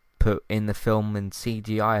be put in the film in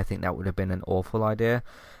CGI. I think that would have been an awful idea.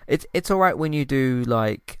 It's alright when you do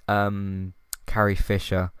like Carrie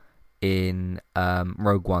Fisher in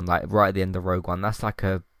Rogue One, like right at the end of Rogue One. That's like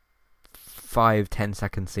a 5-10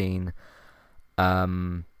 second scene,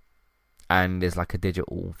 and is like a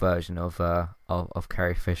digital version of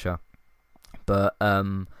Carrie Fisher. But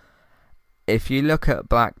if you look at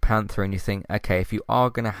Black Panther and you think, okay, if you are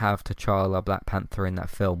going to have T'Challa, Black Panther in that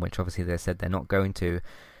film, which obviously they said they're not going to,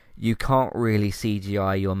 you can't really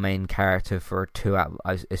CGI your main character for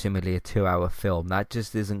assumedly a 2-hour film. That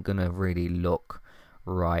just isn't going to really look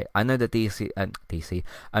right. I know that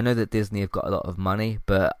I know that Disney have got a lot of money,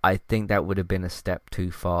 but I think that would have been a step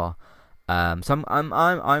too far. So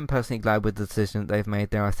I'm personally glad with the decision that they've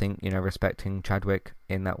made there. I think, respecting Chadwick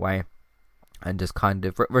in that way, and just kind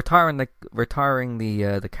of retiring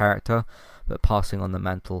the character, but passing on the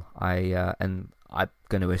mantle. I'm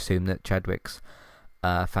going to assume that Chadwick's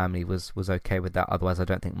family was okay with that. Otherwise, I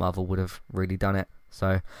don't think Marvel would have really done it.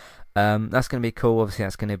 So that's going to be cool. Obviously,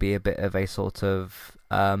 that's going to be a bit of a sort of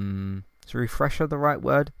is refresher the right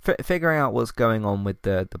word? Figuring out what's going on with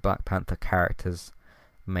the Black Panther characters,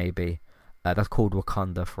 maybe. That's called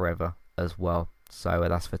Wakanda Forever as well. So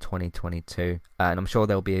that's for 2022, and I'm sure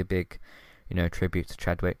there'll be a big, tribute to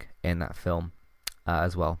Chadwick in that film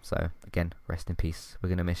as well. So again, rest in peace. We're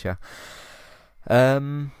gonna miss you.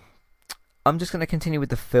 I'm just going to continue with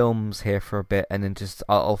the films here for a bit, and then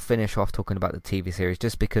I'll finish off talking about the TV series,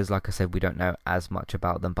 just because, like I said, we don't know as much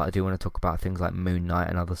about them, but I do want to talk about things like Moon Knight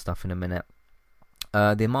and other stuff in a minute.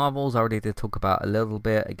 The Marvels I already did talk about a little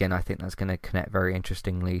bit. Again, I think that's going to connect very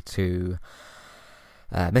interestingly to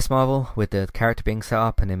Miss Marvel, with the character being set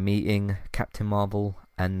up and then meeting Captain Marvel,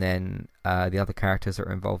 and then the other characters that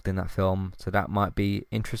are involved in that film. So that might be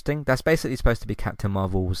interesting. That's basically supposed to be Captain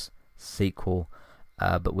Marvel's sequel,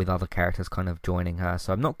 but with other characters kind of joining her.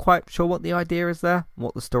 So I'm not quite sure what the idea is there,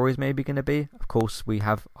 what the story's maybe going to be. Of course, we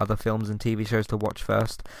have other films and TV shows to watch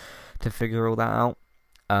first to figure all that out.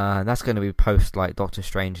 That's going to be post like Doctor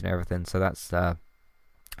Strange and everything, so that's a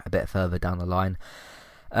bit further down the line.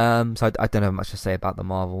 So I don't have much to say about the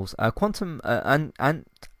Marvels. Ant-Man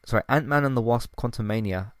and the Wasp: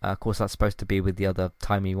 Quantumania. Of course, that's supposed to be with the other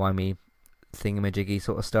timey-wimey thingamajiggy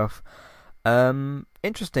sort of stuff.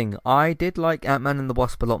 Interesting. I did like Ant-Man and the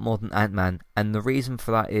Wasp a lot more than Ant-Man, and the reason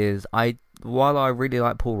for that is while I really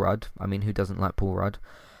like Paul Rudd, I mean, who doesn't like Paul Rudd?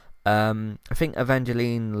 I think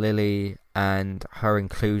Evangeline Lilly and her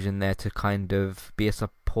inclusion there to kind of be a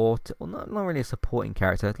support, well, not really a supporting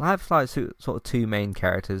character. I have like sort of two main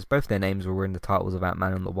characters. Both their names were in the titles of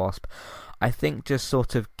Ant-Man and the Wasp. I think just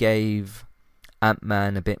sort of gave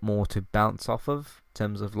Ant-Man a bit more to bounce off of in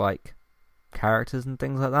terms of like characters and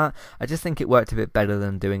things like that. I just think it worked a bit better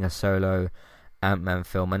than doing a solo Ant-Man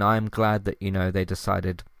film, and I'm glad that they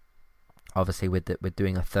decided, obviously with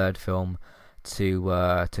doing a third film,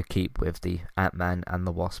 to keep with the Ant-Man and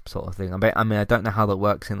the Wasp sort of thing. I mean, I don't know how that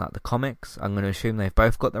works in like the comics. I'm going to assume they've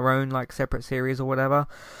both got their own like separate series or whatever,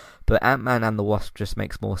 but Ant-Man and the Wasp just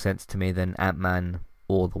makes more sense to me than Ant-Man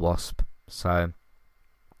or the Wasp. So,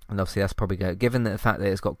 and obviously that's probably going to, given the fact that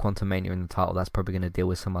it's got Quantumania in the title, that's probably going to deal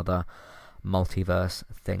with some other multiverse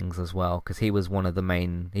things as well, because he was the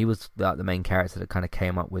main character that kind of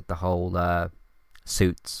came up with the whole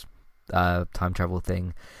suits time travel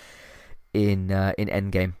thing in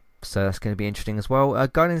Endgame. So that's going to be interesting as well.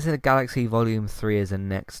 Guardians of the Galaxy Volume 3 is the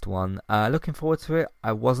next one. Looking forward to it.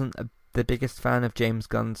 I wasn't the biggest fan of James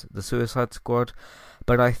Gunn's The Suicide Squad,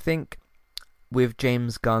 but I think with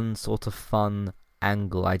James Gunn's sort of fun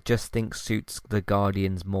angle, I just think suits the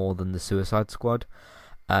Guardians more than the Suicide Squad.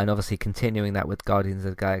 And obviously continuing that with Guardians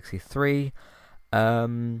of the Galaxy 3.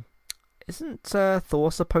 Isn't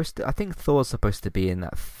Thor supposed to... I think Thor's supposed to be in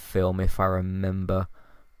that film, if I remember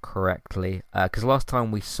correctly. Because last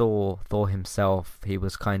time we saw Thor himself, he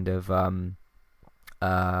was kind of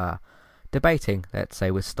debating, let's say,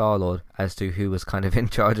 with Star-Lord as to who was kind of in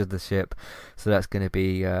charge of the ship. So that's going to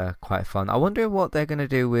be quite fun. I wonder what they're going to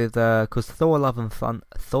do with... Because Thor Love and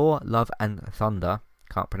Thunder,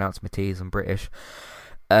 can't pronounce my T's, I'm British,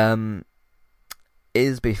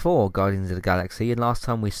 is before Guardians of the Galaxy, and last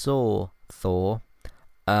time we saw Thor,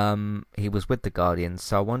 he was with the Guardians.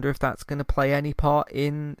 So I wonder if that's going to play any part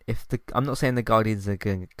in... I'm not saying the Guardians are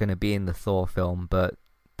going to be in the Thor film, but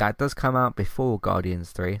that does come out before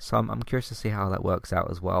Guardians 3, so I'm curious to see how that works out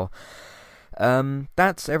as well.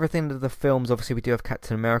 That's everything to the films. Obviously we do have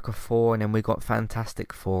Captain America 4, and then we got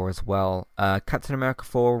Fantastic Four as well. Captain America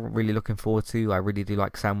 4, really looking forward to. I really do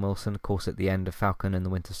like Sam Wilson, of course, at the end of Falcon and the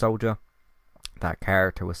Winter Soldier. That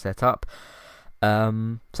character was set up. So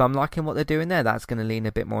I'm liking what they're doing there. That's going to lean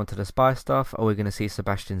a bit more into the spy stuff. Are we going to see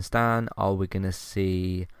Sebastian Stan? Are we going to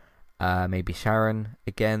see maybe Sharon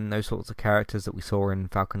again? Those sorts of characters that we saw in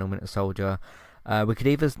Falcon and Winter Soldier. We could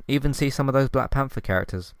even see some of those Black Panther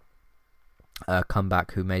characters come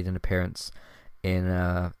back who made an appearance in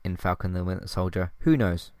Falcon and the Winter Soldier. Who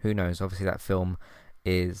knows? Who knows? Obviously, that film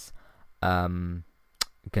is going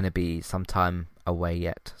to be some time away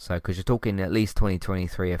yet. So, because you're talking at least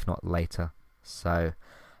 2023, if not later. So,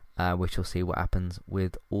 we shall see what happens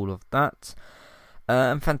with all of that.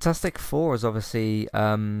 And Fantastic Four is obviously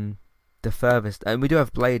the furthest, and we do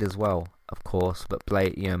have Blade as well, of course. But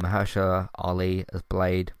Blade, Mahershala Ali as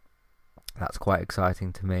Blade, that's quite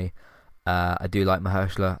exciting to me. I do like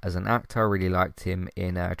Mahershala as an actor. I really liked him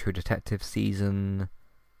in True Detective season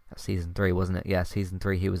 3, wasn't it? Yeah, season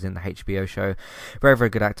 3. He was in the HBO show. Very, very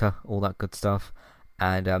good actor. All that good stuff.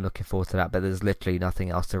 And I'm looking forward to that. But there's literally nothing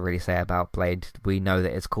else to really say about Blade. We know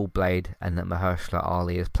that it's called Blade and that Mahershala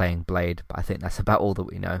Ali is playing Blade. But I think that's about all that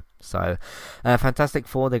we know. So, Fantastic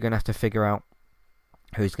Four, they're going to have to figure out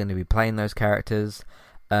who's going to be playing those characters.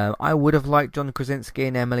 I would have liked John Krasinski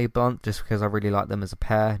and Emily Blunt just because I really like them as a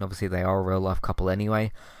pair. And obviously they are a real life couple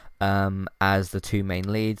anyway. As the two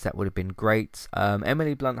main leads, that would have been great.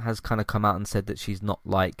 Emily Blunt has kind of come out and said that she's not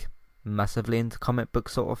like massively into comic book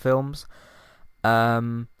sort of films.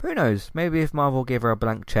 Who knows? Maybe if Marvel gave her a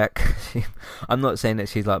blank check, I'm not saying that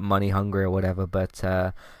she's like money hungry or whatever, but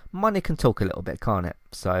money can talk a little bit, can't it?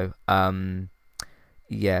 So,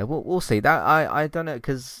 yeah, we'll see. That I don't know,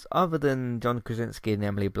 because other than John Krasinski and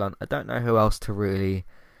Emily Blunt, I don't know who else to really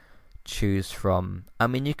choose from. I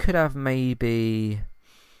mean, you could have maybe.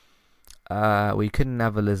 You couldn't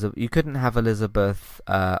have Elizabeth. You couldn't have Elizabeth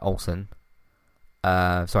Olsen.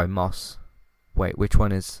 Sorry, Moss. Wait, which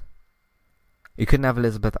one is? You couldn't have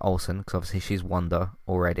Elizabeth Olsen because obviously she's Wanda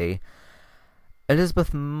already.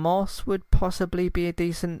 Elizabeth Moss would possibly be a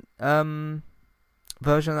decent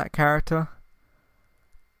version of that character.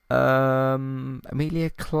 Emilia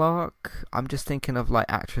Clarke. I'm just thinking of like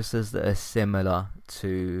actresses that are similar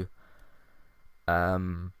to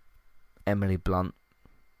Emily Blunt.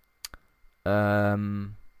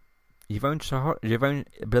 Yvonne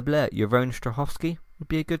Strahovski would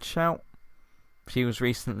be a good shout. She was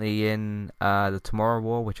recently in The Tomorrow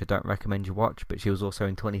War, which I don't recommend you watch, but she was also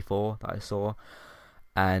in 24 that I saw,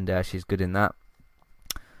 and she's good in that.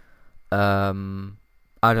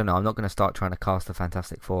 I don't know, I'm not going to start trying to cast the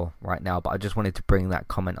Fantastic Four right now, but I just wanted to bring that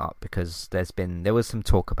comment up because there was some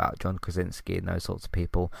talk about John Krasinski and those sorts of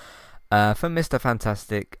people. For Mr.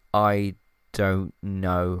 Fantastic, I don't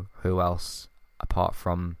know who else apart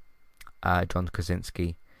from John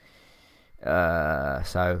Krasinski.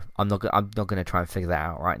 So I'm not going to try and figure that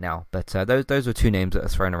out right now. But those were two names that are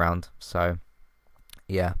thrown around. So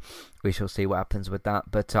yeah, we shall see what happens with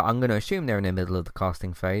that. But I'm going to assume they're in the middle of the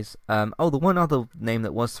casting phase. The one other name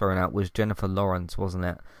that was thrown out was Jennifer Lawrence, wasn't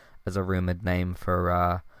it? As a rumored name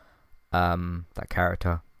for that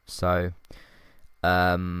character. So.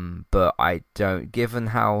 But I don't. Given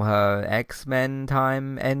how her X-Men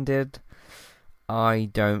time ended, I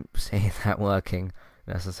don't see that working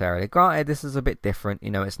necessarily. Granted, this is a bit different.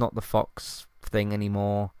 It's not the Fox thing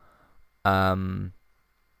anymore. It's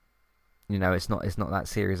not that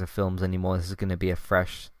series of films anymore. This is going to be a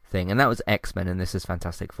fresh thing, and that was X-Men, and this is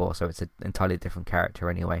Fantastic Four, so it's an entirely different character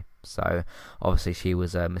anyway. So obviously she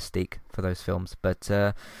was a Mystique for those films, but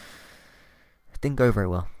it didn't go very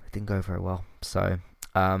well. So,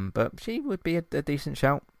 but she would be a decent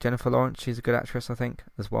shout. Jennifer Lawrence, she's a good actress, I think,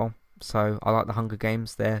 as well. So I like the Hunger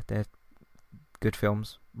Games. They're good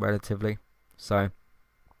films, relatively. So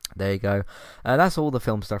there you go. That's all the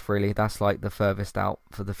film stuff, really. That's like the furthest out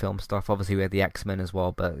for the film stuff. Obviously, we had the X-Men as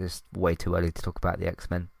well, but it's way too early to talk about the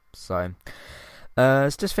X-Men. So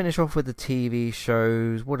let's just finish off with the TV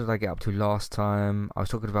shows. What did I get up to last time? I was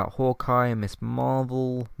talking about Hawkeye and Miss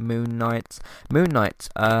Marvel, Moon Knight.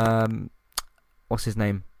 What's his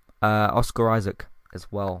name? Oscar Isaac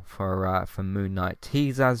as well for Moon Knight.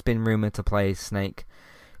 He has been rumored to play Snake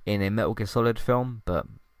in a Metal Gear Solid film, but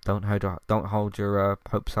don't hold your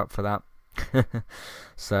hopes up for that.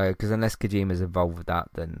 So, because unless Kojima's involved with that,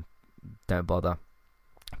 then don't bother.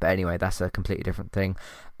 But anyway, that's a completely different thing.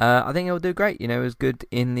 I think he'll do great. He was good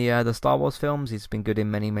in the Star Wars films. He's been good in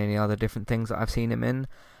many, many other different things that I've seen him in.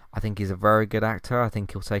 I think he's a very good actor. I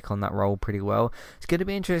think he'll take on that role pretty well. It's going to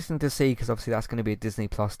be interesting to see because obviously that's going to be a Disney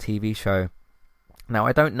Plus TV show. Now,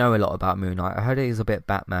 I don't know a lot about Moon Knight. I heard he's a bit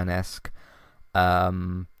Batman-esque.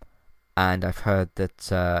 And I've heard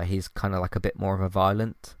that he's kind of like a bit more of a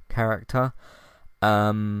violent character.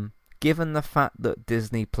 Given the fact that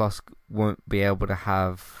Disney Plus won't be able to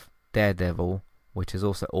have Daredevil, which is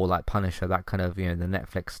also all like Punisher, that kind of, the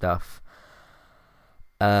Netflix stuff.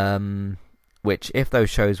 Which, if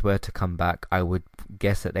those shows were to come back, I would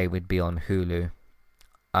guess that they would be on Hulu.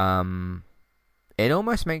 it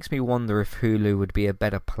almost makes me wonder if Hulu would be a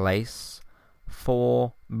better place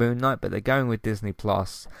for Moon Knight, but they're going with Disney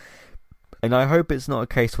Plus, and I hope it's not a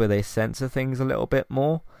case where they censor things a little bit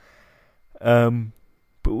more.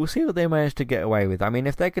 But we'll see what they manage to get away with. I mean,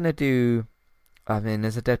 if they're going to do... I mean,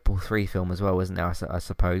 there's a Deadpool 3 film as well, isn't there, I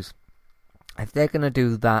suppose. If they're going to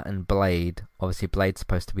do that and Blade, obviously Blade's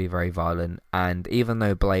supposed to be very violent, and even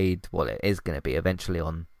though Blade, well, it is going to be eventually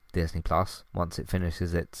on Disney Plus once it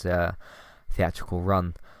finishes its theatrical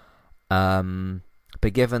run.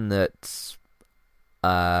 But given that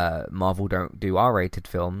Marvel don't do R-rated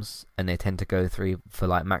films, and they tend to go for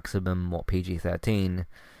like maximum, PG-13,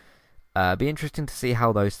 be interesting to see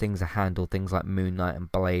how those things are handled, things like Moon Knight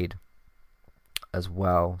and Blade as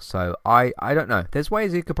well. So I don't know. There's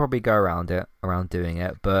ways you could probably go around doing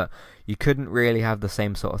it, but you couldn't really have the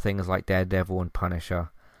same sort of thing as like Daredevil and Punisher,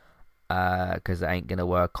 because it ain't gonna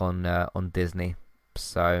work on Disney.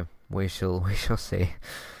 So we shall see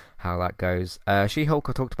how that goes. She-Hulk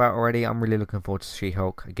I talked about already. I'm really looking forward to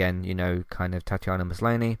She-Hulk again. Kind of Tatiana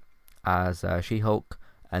Maslany as She-Hulk,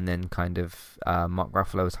 and then kind of Mark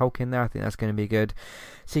Ruffalo as Hulk in there. I think that's going to be good.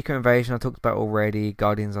 Secret Invasion I talked about already.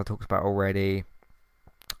 Guardians I talked about already.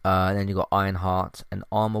 And then you got Ironheart and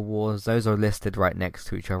Armor Wars. Those are listed right next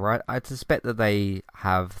to each other. I suspect that they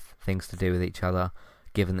have things to do with each other,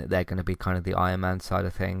 given that they're going to be kind of the Iron Man side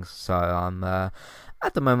of things. So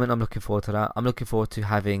at the moment I'm looking forward to that. I'm looking forward to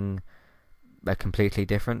having a completely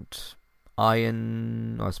different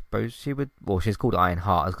Iron... I suppose she would... Well, she's called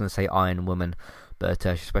Ironheart. I was going to say Iron Woman, but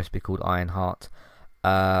she's supposed to be called Ironheart.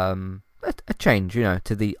 A change,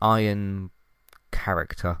 to the Iron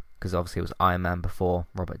character, because obviously it was Iron Man before,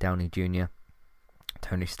 Robert Downey Jr.,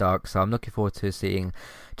 Tony Stark. So I'm looking forward to seeing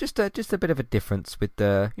just a bit of a difference with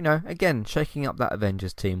the, again, shaking up that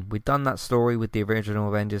Avengers team. We've done that story with the original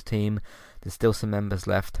Avengers team. There's still some members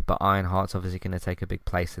left, but Ironheart's obviously going to take a big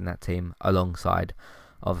place in that team, alongside,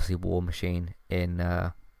 obviously, War Machine in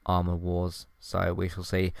Armor Wars. So we shall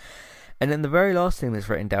see. And then the very last thing that's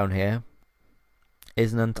written down here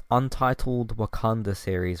is an untitled Wakanda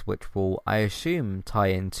series, which will, I assume, tie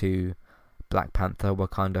into Black Panther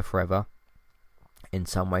Wakanda Forever in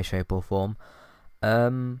some way, shape or form.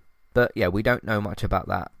 But yeah, we don't know much about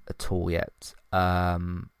that at all yet.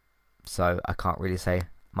 So I can't really say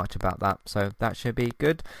much about that. So that should be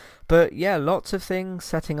good. But yeah, lots of things,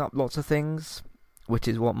 setting up lots of things, which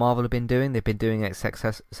is what Marvel have been doing. They've been doing it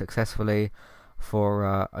successfully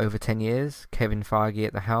for over 10 years. Kevin Feige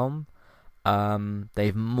at the helm.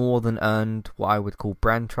 They've more than earned what I would call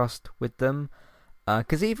brand trust with them.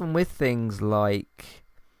 Because even with things like...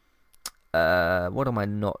 what am I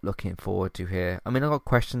not looking forward to here? I mean, I've got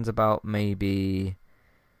questions about maybe...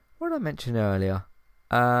 What did I mention earlier?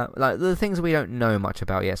 Like the things we don't know much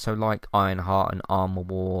about yet. So like Ironheart and Armor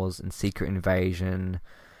Wars and Secret Invasion.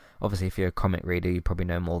 Obviously, if you're a comic reader, you probably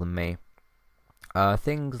know more than me.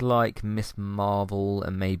 Things like Miss Marvel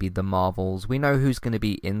and maybe the Marvels. We know who's going to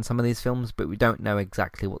be in some of these films, but we don't know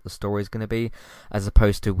exactly what the story is going to be. As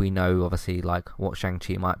opposed to, we know, obviously, like what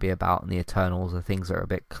Shang-Chi might be about and the Eternals are things that are a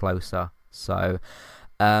bit closer. So,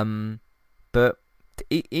 but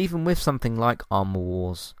even with something like Armor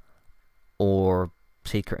Wars or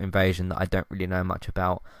Secret Invasion that I don't really know much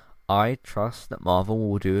about, I trust that Marvel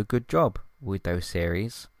will do a good job with those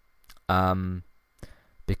series.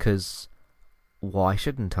 Because why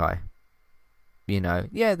shouldn't I?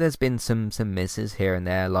 Yeah, there's been some misses here and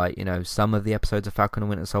there, like, some of the episodes of Falcon and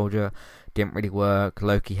Winter Soldier didn't really work.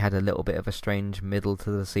 Loki had a little bit of a strange middle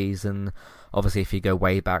to the season. Obviously, if you go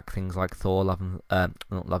way back, things like Thor, not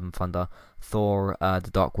Love and Thunder, Thor, The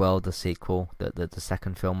Dark World, the sequel, the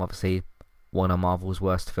second film, obviously one of Marvel's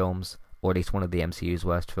worst films, or at least one of the MCU's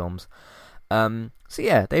worst films. So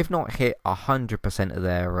yeah, they've not hit 100% of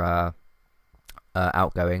their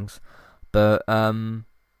outgoings, but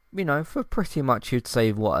for pretty much, you'd say,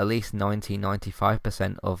 at least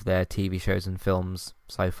 90-95% of their TV shows and films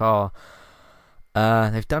so far,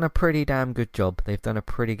 they've done a pretty damn good job. They've done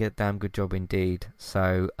a damn good job indeed.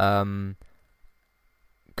 So,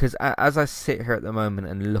 because as I sit here at the moment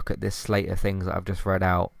and look at this slate of things that I've just read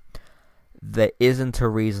out, there isn't a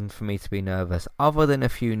reason for me to be nervous, other than a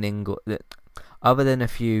few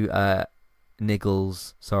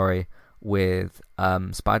niggles, with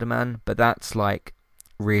Spider-Man, but that's like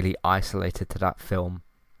really isolated to that film,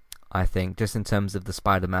 I think, just in terms of the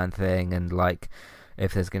Spider-Man thing and like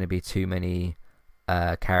if there's going to be too many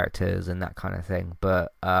characters and that kind of thing.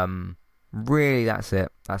 But really, that's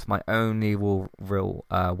it. That's my only real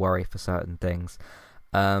worry for certain things.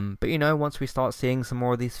 But once we start seeing some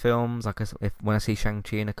more of these films, like when I see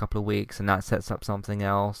Shang-Chi in a couple of weeks, and that sets up something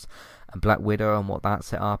else, and Black Widow and what that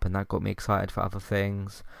set up, and that got me excited for other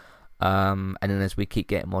things. And then as we keep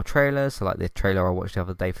getting more trailers, so like the trailer I watched the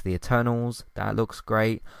other day for the Eternals, that looks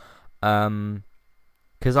great.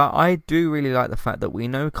 Because I do really like the fact that we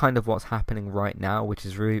know kind of what's happening right now, which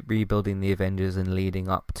is rebuilding the Avengers and leading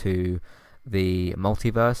up to the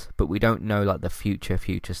multiverse, but we don't know like the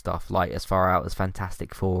future stuff, like as far out as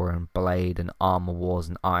Fantastic Four and Blade and Armor Wars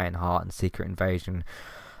and Ironheart and Secret Invasion.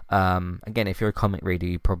 Again, if you're a comic reader,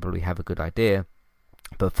 you probably have a good idea,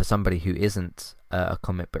 but for somebody who isn't a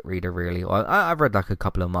comic book reader really, I've read like a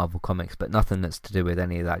couple of Marvel comics, but nothing that's to do with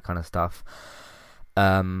any of that kind of stuff.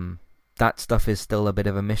 That stuff is still a bit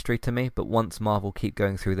of a mystery to me, but once Marvel keep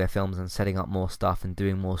going through their films and setting up more stuff and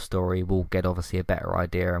doing more story, we'll get obviously a better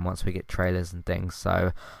idea, and once we get trailers and things.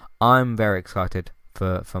 So I'm very excited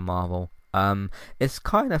for Marvel. It's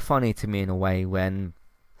kind of funny to me in a way when,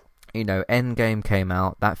 Endgame came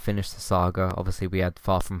out, that finished the saga. Obviously we had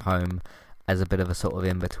Far From Home as a bit of a sort of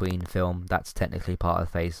in-between film. That's technically part of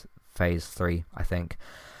phase 3, I think.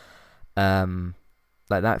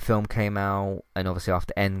 Like that film came out, and obviously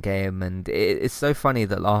after Endgame, and it's so funny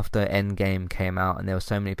that after Endgame came out, and there were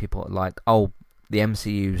so many people like, "Oh, the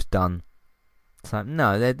MCU's done." It's like,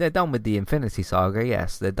 no, they're done with the Infinity Saga.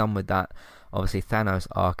 Yes, they're done with that. Obviously Thanos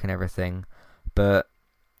arc and everything, but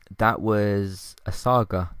that was a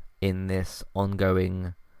saga in this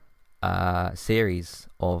ongoing series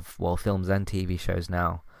of films and TV shows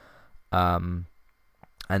now.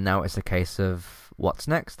 And now it's a case of what's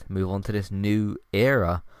next? Move on to this new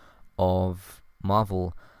era of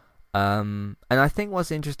Marvel. And I think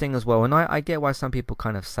what's interesting as well, and I get why some people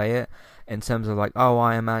kind of say it in terms of like, oh,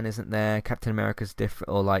 Iron Man isn't there, Captain America's different,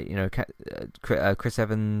 or like, Chris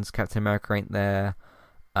Evans, Captain America ain't there.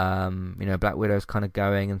 Black Widow's kind of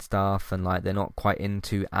going and stuff, and like they're not quite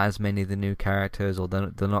into as many of the new characters, or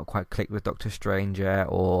they're not quite clicked with Doctor Strange yet,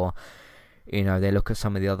 or they look at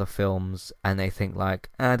some of the other films and they think like,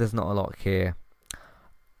 there's not a lot here.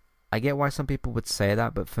 I get why some people would say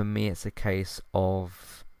that, but for me it's a case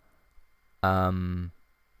of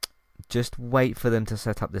just wait for them to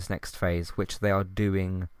set up this next phase, which they are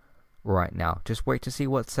doing right now. Just wait to see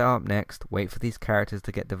what's set up next. Wait for these characters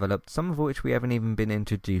to get developed, some of which we haven't even been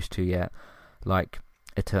introduced to yet, like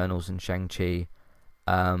Eternals and Shang-Chi.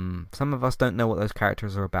 Some of us don't know what those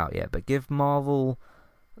characters are about yet, but give Marvel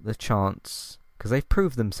the chance, because they've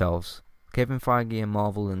proved themselves. Kevin Feige and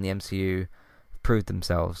Marvel and the MCU proved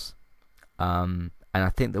themselves. And I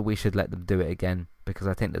think that we should let them do it again, because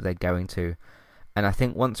I think that they're going to. And I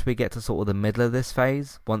think once we get to sort of the middle of this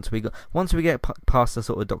phase, once we get past the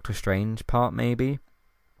sort of Doctor Strange part maybe,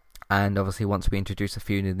 and obviously once we introduce a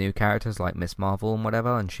few new characters like Miss Marvel and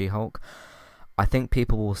whatever, and She-Hulk, I think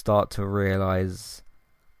people will start to realise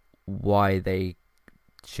why they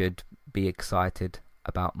should be excited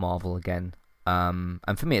about Marvel again. And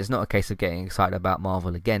for me, it's not a case of getting excited about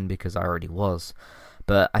Marvel again, because I already was.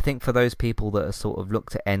 But I think for those people that are sort of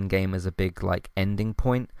looked at Endgame as a big like ending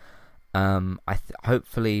point,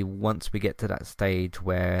 hopefully once we get to that stage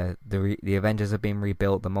where the Avengers have been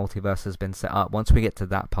rebuilt, the multiverse has been set up, once we get to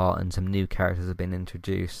that part and some new characters have been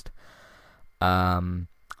introduced, I'm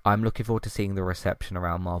looking forward to seeing the reception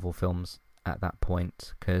around Marvel films at that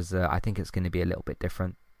point, because I think it's going to be a little bit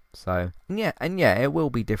different. So yeah, it will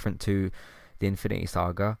be different to the Infinity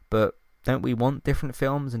Saga, but don't we want different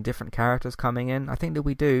films and different characters coming in? I think that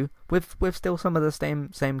we do, with still some of the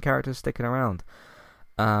same characters sticking around.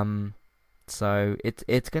 So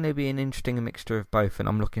it's going to be an interesting mixture of both, and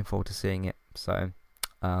I'm looking forward to seeing it. So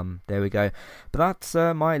there we go. But that's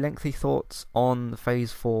my lengthy thoughts on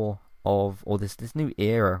Phase 4 or this new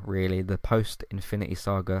era, really, the post-Infinity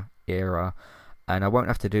Saga era. And I won't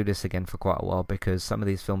have to do this again for quite a while, because some of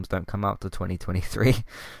these films don't come out till 2023.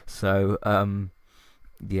 So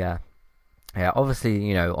yeah,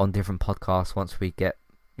 obviously, on different podcasts, once we get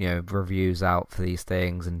reviews out for these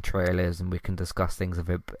things and trailers, and we can discuss things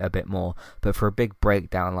a bit more. But for a big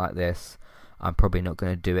breakdown like this, I'm probably not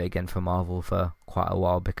going to do it again for Marvel for quite a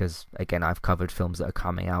while, because again, I've covered films that are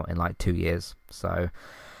coming out in like 2 years. So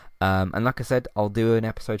and like I said, I'll do an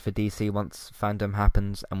episode for DC once Fandom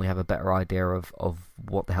happens and we have a better idea of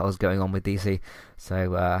what the hell is going on with DC.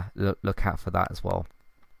 So look out for that as well.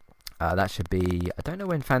 That should be, I don't know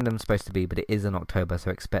when Fandom's supposed to be, but it is in October,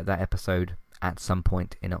 so expect that episode at some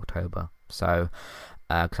point in October. So,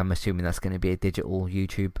 because I'm assuming that's going to be a digital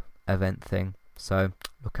YouTube event thing. So,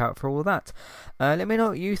 look out for all that. Let me know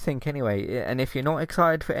what you think anyway. And if you're not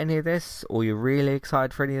excited for any of this, or you're really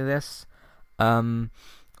excited for any of this,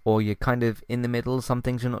 or you're kind of in the middle, some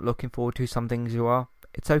things you're not looking forward to, some things you are,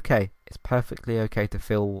 it's okay. It's perfectly okay to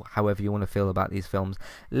feel however you want to feel about these films.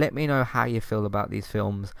 Let me know how you feel about these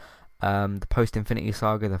films. The post-Infinity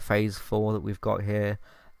Saga, the Phase 4 that we've got here.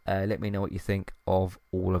 Let me know what you think of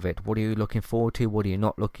all of it. What are you looking forward to? What are you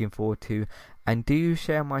not looking forward to? And do you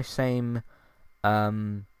share my same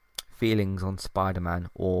feelings on Spider-Man,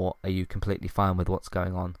 or are you completely fine with what's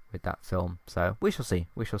going on with that film? So we shall see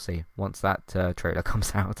once that trailer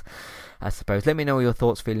comes out, I suppose. Let me know your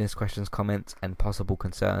thoughts, feelings, questions, comments, and possible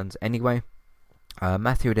concerns. Anyway,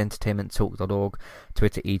 Matthew at entertainmenttalk.org,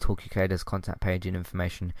 Twitter eTalkUK, there's contact page and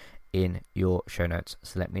information in your show notes,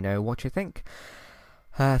 so let me know what you think.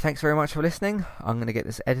 Thanks very much for listening. I'm going to get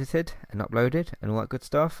this edited and uploaded and all that good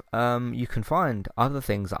stuff. You can find other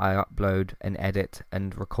things I upload and edit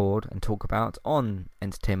and record and talk about on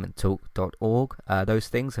entertainmenttalk.org. Those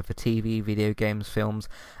things are for TV, video games, films,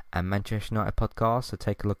 and Manchester United podcasts, so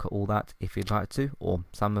take a look at all that if you'd like to, or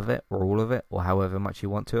some of it, or all of it, or however much you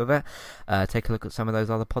want to of it. Take a look at some of those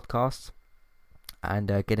other podcasts and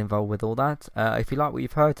get involved with all that. If you like what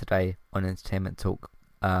you've heard today on Entertainment Talk,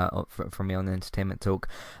 from me on Entertainment Talk,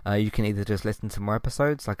 you can either just listen to more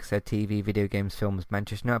episodes, like I said, TV, video games, films,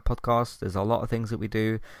 Manchester United podcast. There's a lot of things that we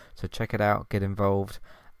do, so check it out, get involved,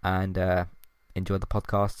 and enjoy the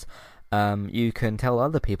podcasts. You can tell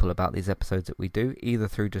other people about these episodes that we do, either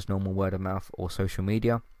through just normal word of mouth or social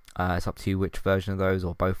media. It's up to you which version of those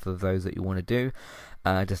or both of those that you want to do.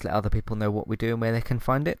 Just let other people know what we do and where they can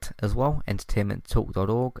find it as well.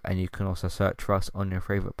 entertainmenttalk.org, and you can also search for us on your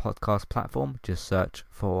favourite podcast platform. Just search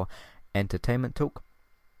for Entertainment Talk.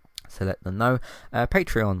 So let them know.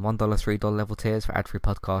 Patreon, $1, $3 level tiers for ad-free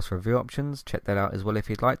podcast review options. Check that out as well if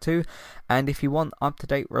you'd like to. And if you want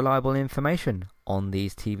up-to-date, reliable information on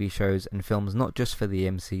these TV shows and films, not just for the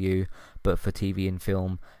MCU, but for TV and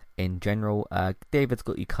film in general, David's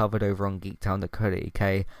got you covered over on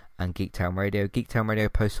geektown.co.uk and Geektown Radio. Geektown Radio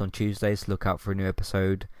posts on Tuesdays. Look out for a new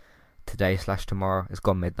episode today/tomorrow. It's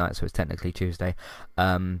gone midnight, so it's technically Tuesday.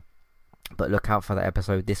 But look out for that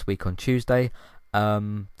episode this week on Tuesday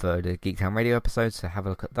for the Geektown Radio episodes, so have a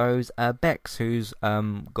look at those. Bex, who's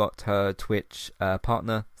got her Twitch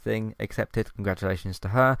partner thing accepted, congratulations to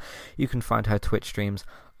her. You can find her Twitch streams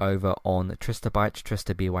over on TristaBytes,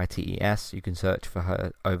 Trista BYTES. You can search for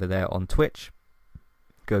her over there on Twitch.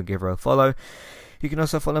 Go give her a follow. You can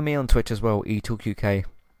also follow me on Twitch as well, eTalkUK,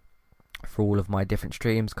 for all of my different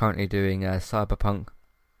streams. Currently doing Cyberpunk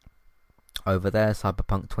over there,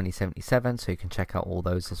 Cyberpunk 2077, so you can check out all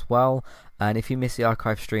those as well. And if you miss the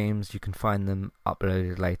archive streams, you can find them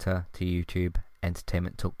uploaded later to YouTube.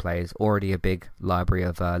 Entertainment Talk Plays, already a big library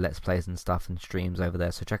of Let's Plays and stuff and streams over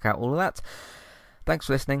there, so check out all of that. Thanks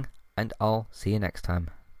for listening, and I'll see you next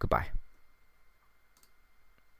time. Goodbye.